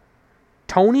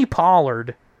 Tony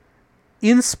Pollard,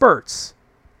 in spurts,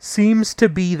 seems to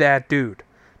be that dude.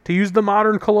 To use the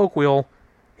modern colloquial,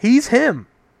 he's him.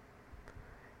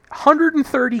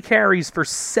 130 carries for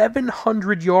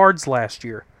 700 yards last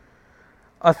year.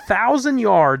 1,000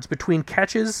 yards between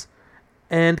catches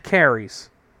and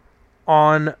carries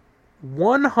on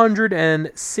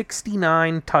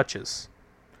 169 touches.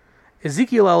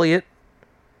 Ezekiel Elliott,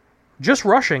 just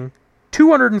rushing,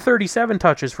 237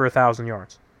 touches for 1,000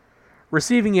 yards.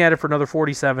 Receiving, he added for another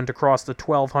 47 to cross the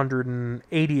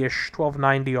 1,280-ish,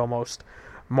 1,290 almost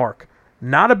mark.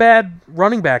 Not a bad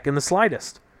running back in the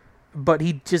slightest, but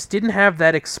he just didn't have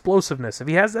that explosiveness. If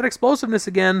he has that explosiveness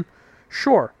again,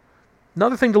 sure.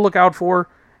 Another thing to look out for,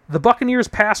 the Buccaneers'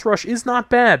 pass rush is not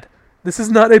bad. This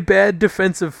is not a bad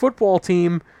defensive football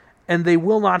team, and they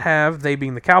will not have, they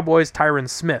being the Cowboys, Tyron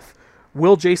Smith.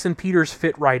 Will Jason Peters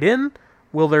fit right in?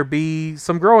 Will there be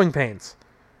some growing pains?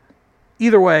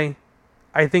 Either way,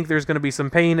 I think there's going to be some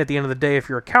pain at the end of the day if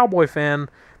you're a Cowboy fan,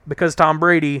 because Tom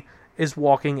Brady is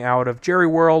walking out of Jerry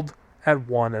World at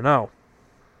 1-0.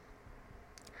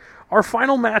 Our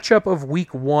final matchup of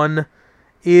Week 1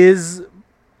 is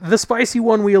the spicy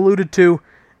one we alluded to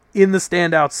in the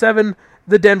Standout 7.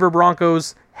 The Denver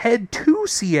Broncos head to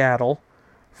Seattle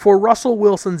for Russell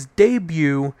Wilson's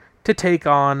debut to take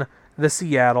on the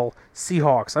Seattle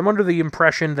Seahawks. I'm under the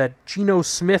impression that Geno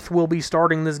Smith will be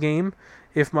starting this game,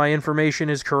 if my information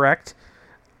is correct.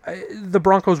 The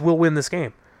Broncos will win this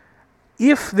game.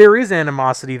 If there is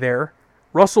animosity there,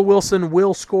 Russell Wilson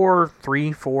will score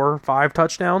 3, 4, 5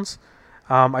 touchdowns.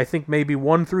 I think maybe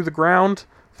 1 through the ground,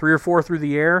 3 or 4 through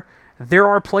the air. There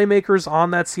are playmakers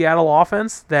on that Seattle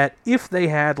offense that if they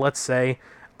had, let's say,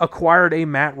 acquired a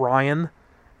Matt Ryan,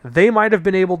 they might have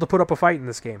been able to put up a fight in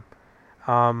this game.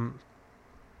 I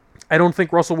don't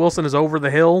think Russell Wilson is over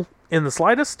the hill in the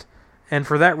slightest, and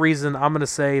for that reason, I'm going to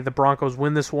say the Broncos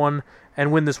win this one,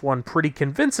 and win this one pretty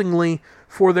convincingly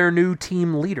for their new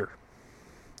team leader.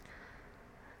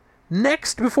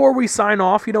 Next, before we sign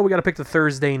off, we got to pick the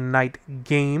Thursday night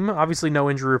game. Obviously, no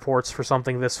injury reports for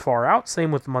something this far out.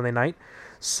 Same with the Monday night.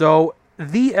 So,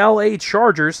 the LA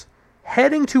Chargers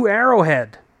heading to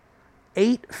Arrowhead.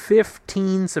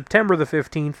 8/15, September the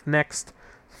 15th, next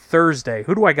Thursday.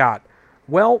 Who do I got?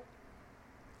 Well,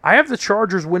 I have the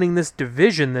Chargers winning this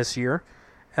division this year,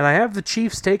 and I have the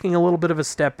Chiefs taking a little bit of a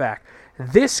step back.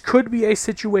 This could be a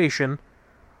situation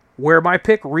where my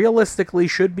pick realistically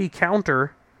should be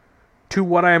counter to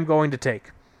what I am going to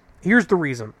take. Here's the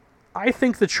reason. I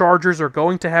think the Chargers are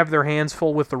going to have their hands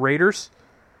full with the Raiders,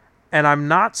 and I'm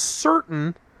not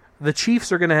certain the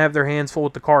Chiefs are going to have their hands full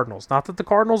with the Cardinals. Not that the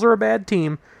Cardinals are a bad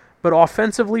team, but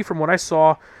offensively, from what I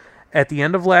saw at the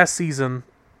end of last season,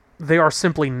 they are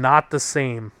simply not the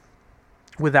same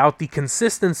without the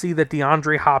consistency that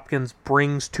DeAndre Hopkins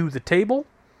brings to the table.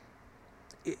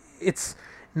 It's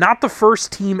not the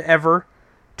first team ever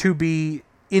to be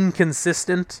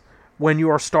inconsistent when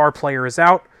your star player is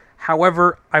out.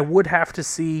 However, I would have to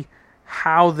see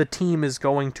how the team is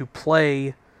going to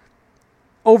play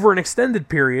over an extended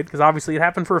period, because obviously it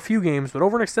happened for a few games, but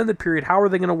over an extended period, how are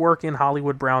they going to work in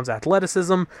Hollywood Brown's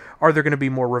athleticism? Are there going to be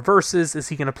more reverses? Is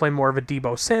he going to play more of a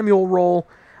Deebo Samuel role?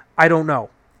 I don't know.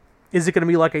 Is it going to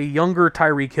be like a younger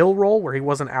Tyreek Hill role, where he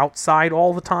wasn't outside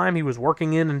all the time? He was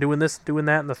working in and doing this, doing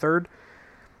that in the third?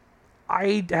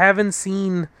 I haven't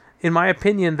seen, in my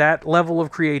opinion, that level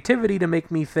of creativity to make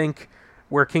me think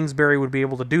where Kingsbury would be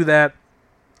able to do that.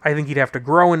 I think he'd have to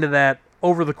grow into that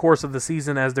over the course of the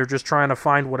season as they're just trying to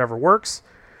find whatever works.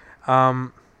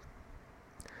 That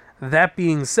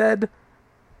being said,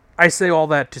 I say all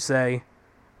that to say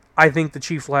I think the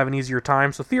Chiefs will have an easier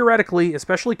time. So theoretically,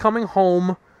 especially coming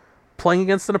home, playing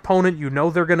against an opponent you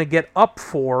know they're going to get up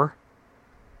for,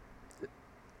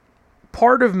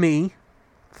 part of me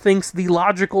thinks the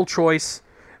logical choice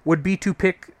would be to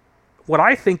pick what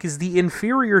I think is the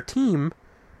inferior team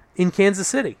in Kansas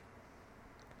City.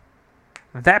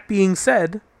 That being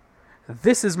said,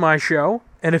 this is my show,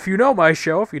 and if you know my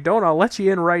show, if you don't, I'll let you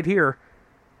in right here.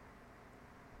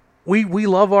 We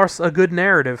love a good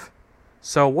narrative.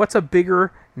 So what's a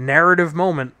bigger narrative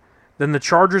moment than the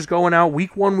Chargers going out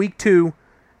week 1, week 2,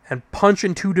 and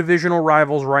punching two divisional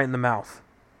rivals right in the mouth.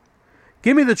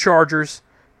 Give me the Chargers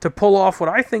to pull off what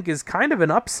I think is kind of an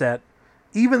upset,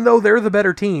 even though they're the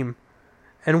better team,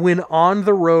 and win on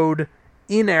the road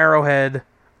in Arrowhead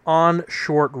on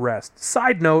short rest.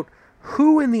 Side note,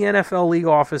 who in the NFL league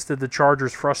office did the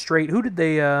Chargers frustrate? Who did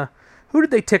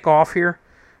they tick off here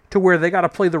to where they got to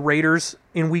play the Raiders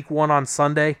in week 1 on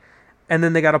Sunday, and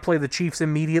then they got to play the Chiefs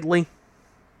immediately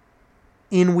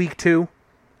in week 2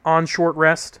 on short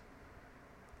rest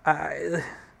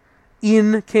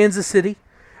in Kansas City?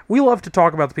 We love to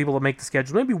talk about the people that make the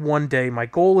schedule. Maybe one day my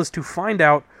goal is to find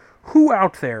out who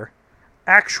out there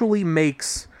actually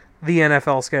makes the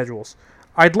NFL schedules.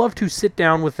 I'd love to sit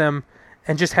down with them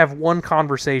and just have one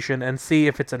conversation and see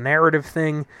if it's a narrative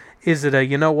thing. Is it a,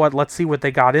 you know what, let's see what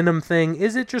they got in them thing?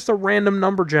 Is it just a random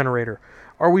number generator?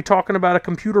 Are we talking about a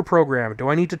computer program? Do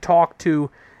I need to talk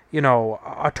to,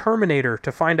 a Terminator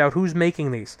to find out who's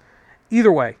making these?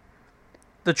 Either way,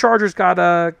 the Chargers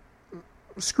got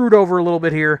screwed over a little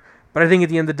bit here, but I think at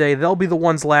the end of the day, they'll be the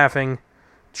ones laughing.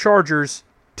 Chargers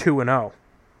 2-0.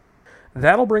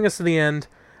 That'll bring us to the end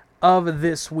of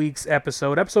this week's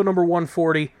episode number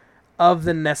 140 of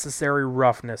the Necessary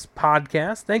Roughness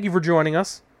podcast. Thank you for joining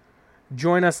us.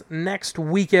 Join us next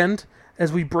weekend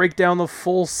as we break down the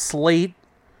full slate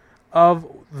of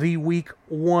the Week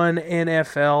 1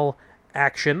 NFL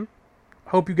action.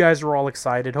 Hope you guys are all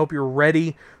excited. Hope you're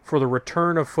ready for the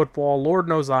return of football. Lord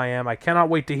knows I am. I cannot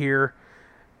wait to hear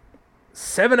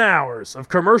 7 hours of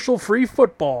commercial-free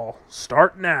football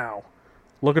start now.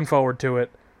 Looking forward to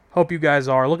it. Hope you guys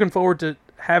are. Looking forward to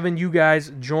having you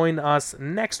guys join us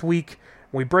next week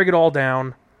when we break it all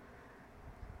down.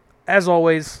 As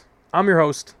always, I'm your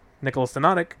host, Nicholas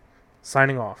Donatic,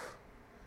 signing off.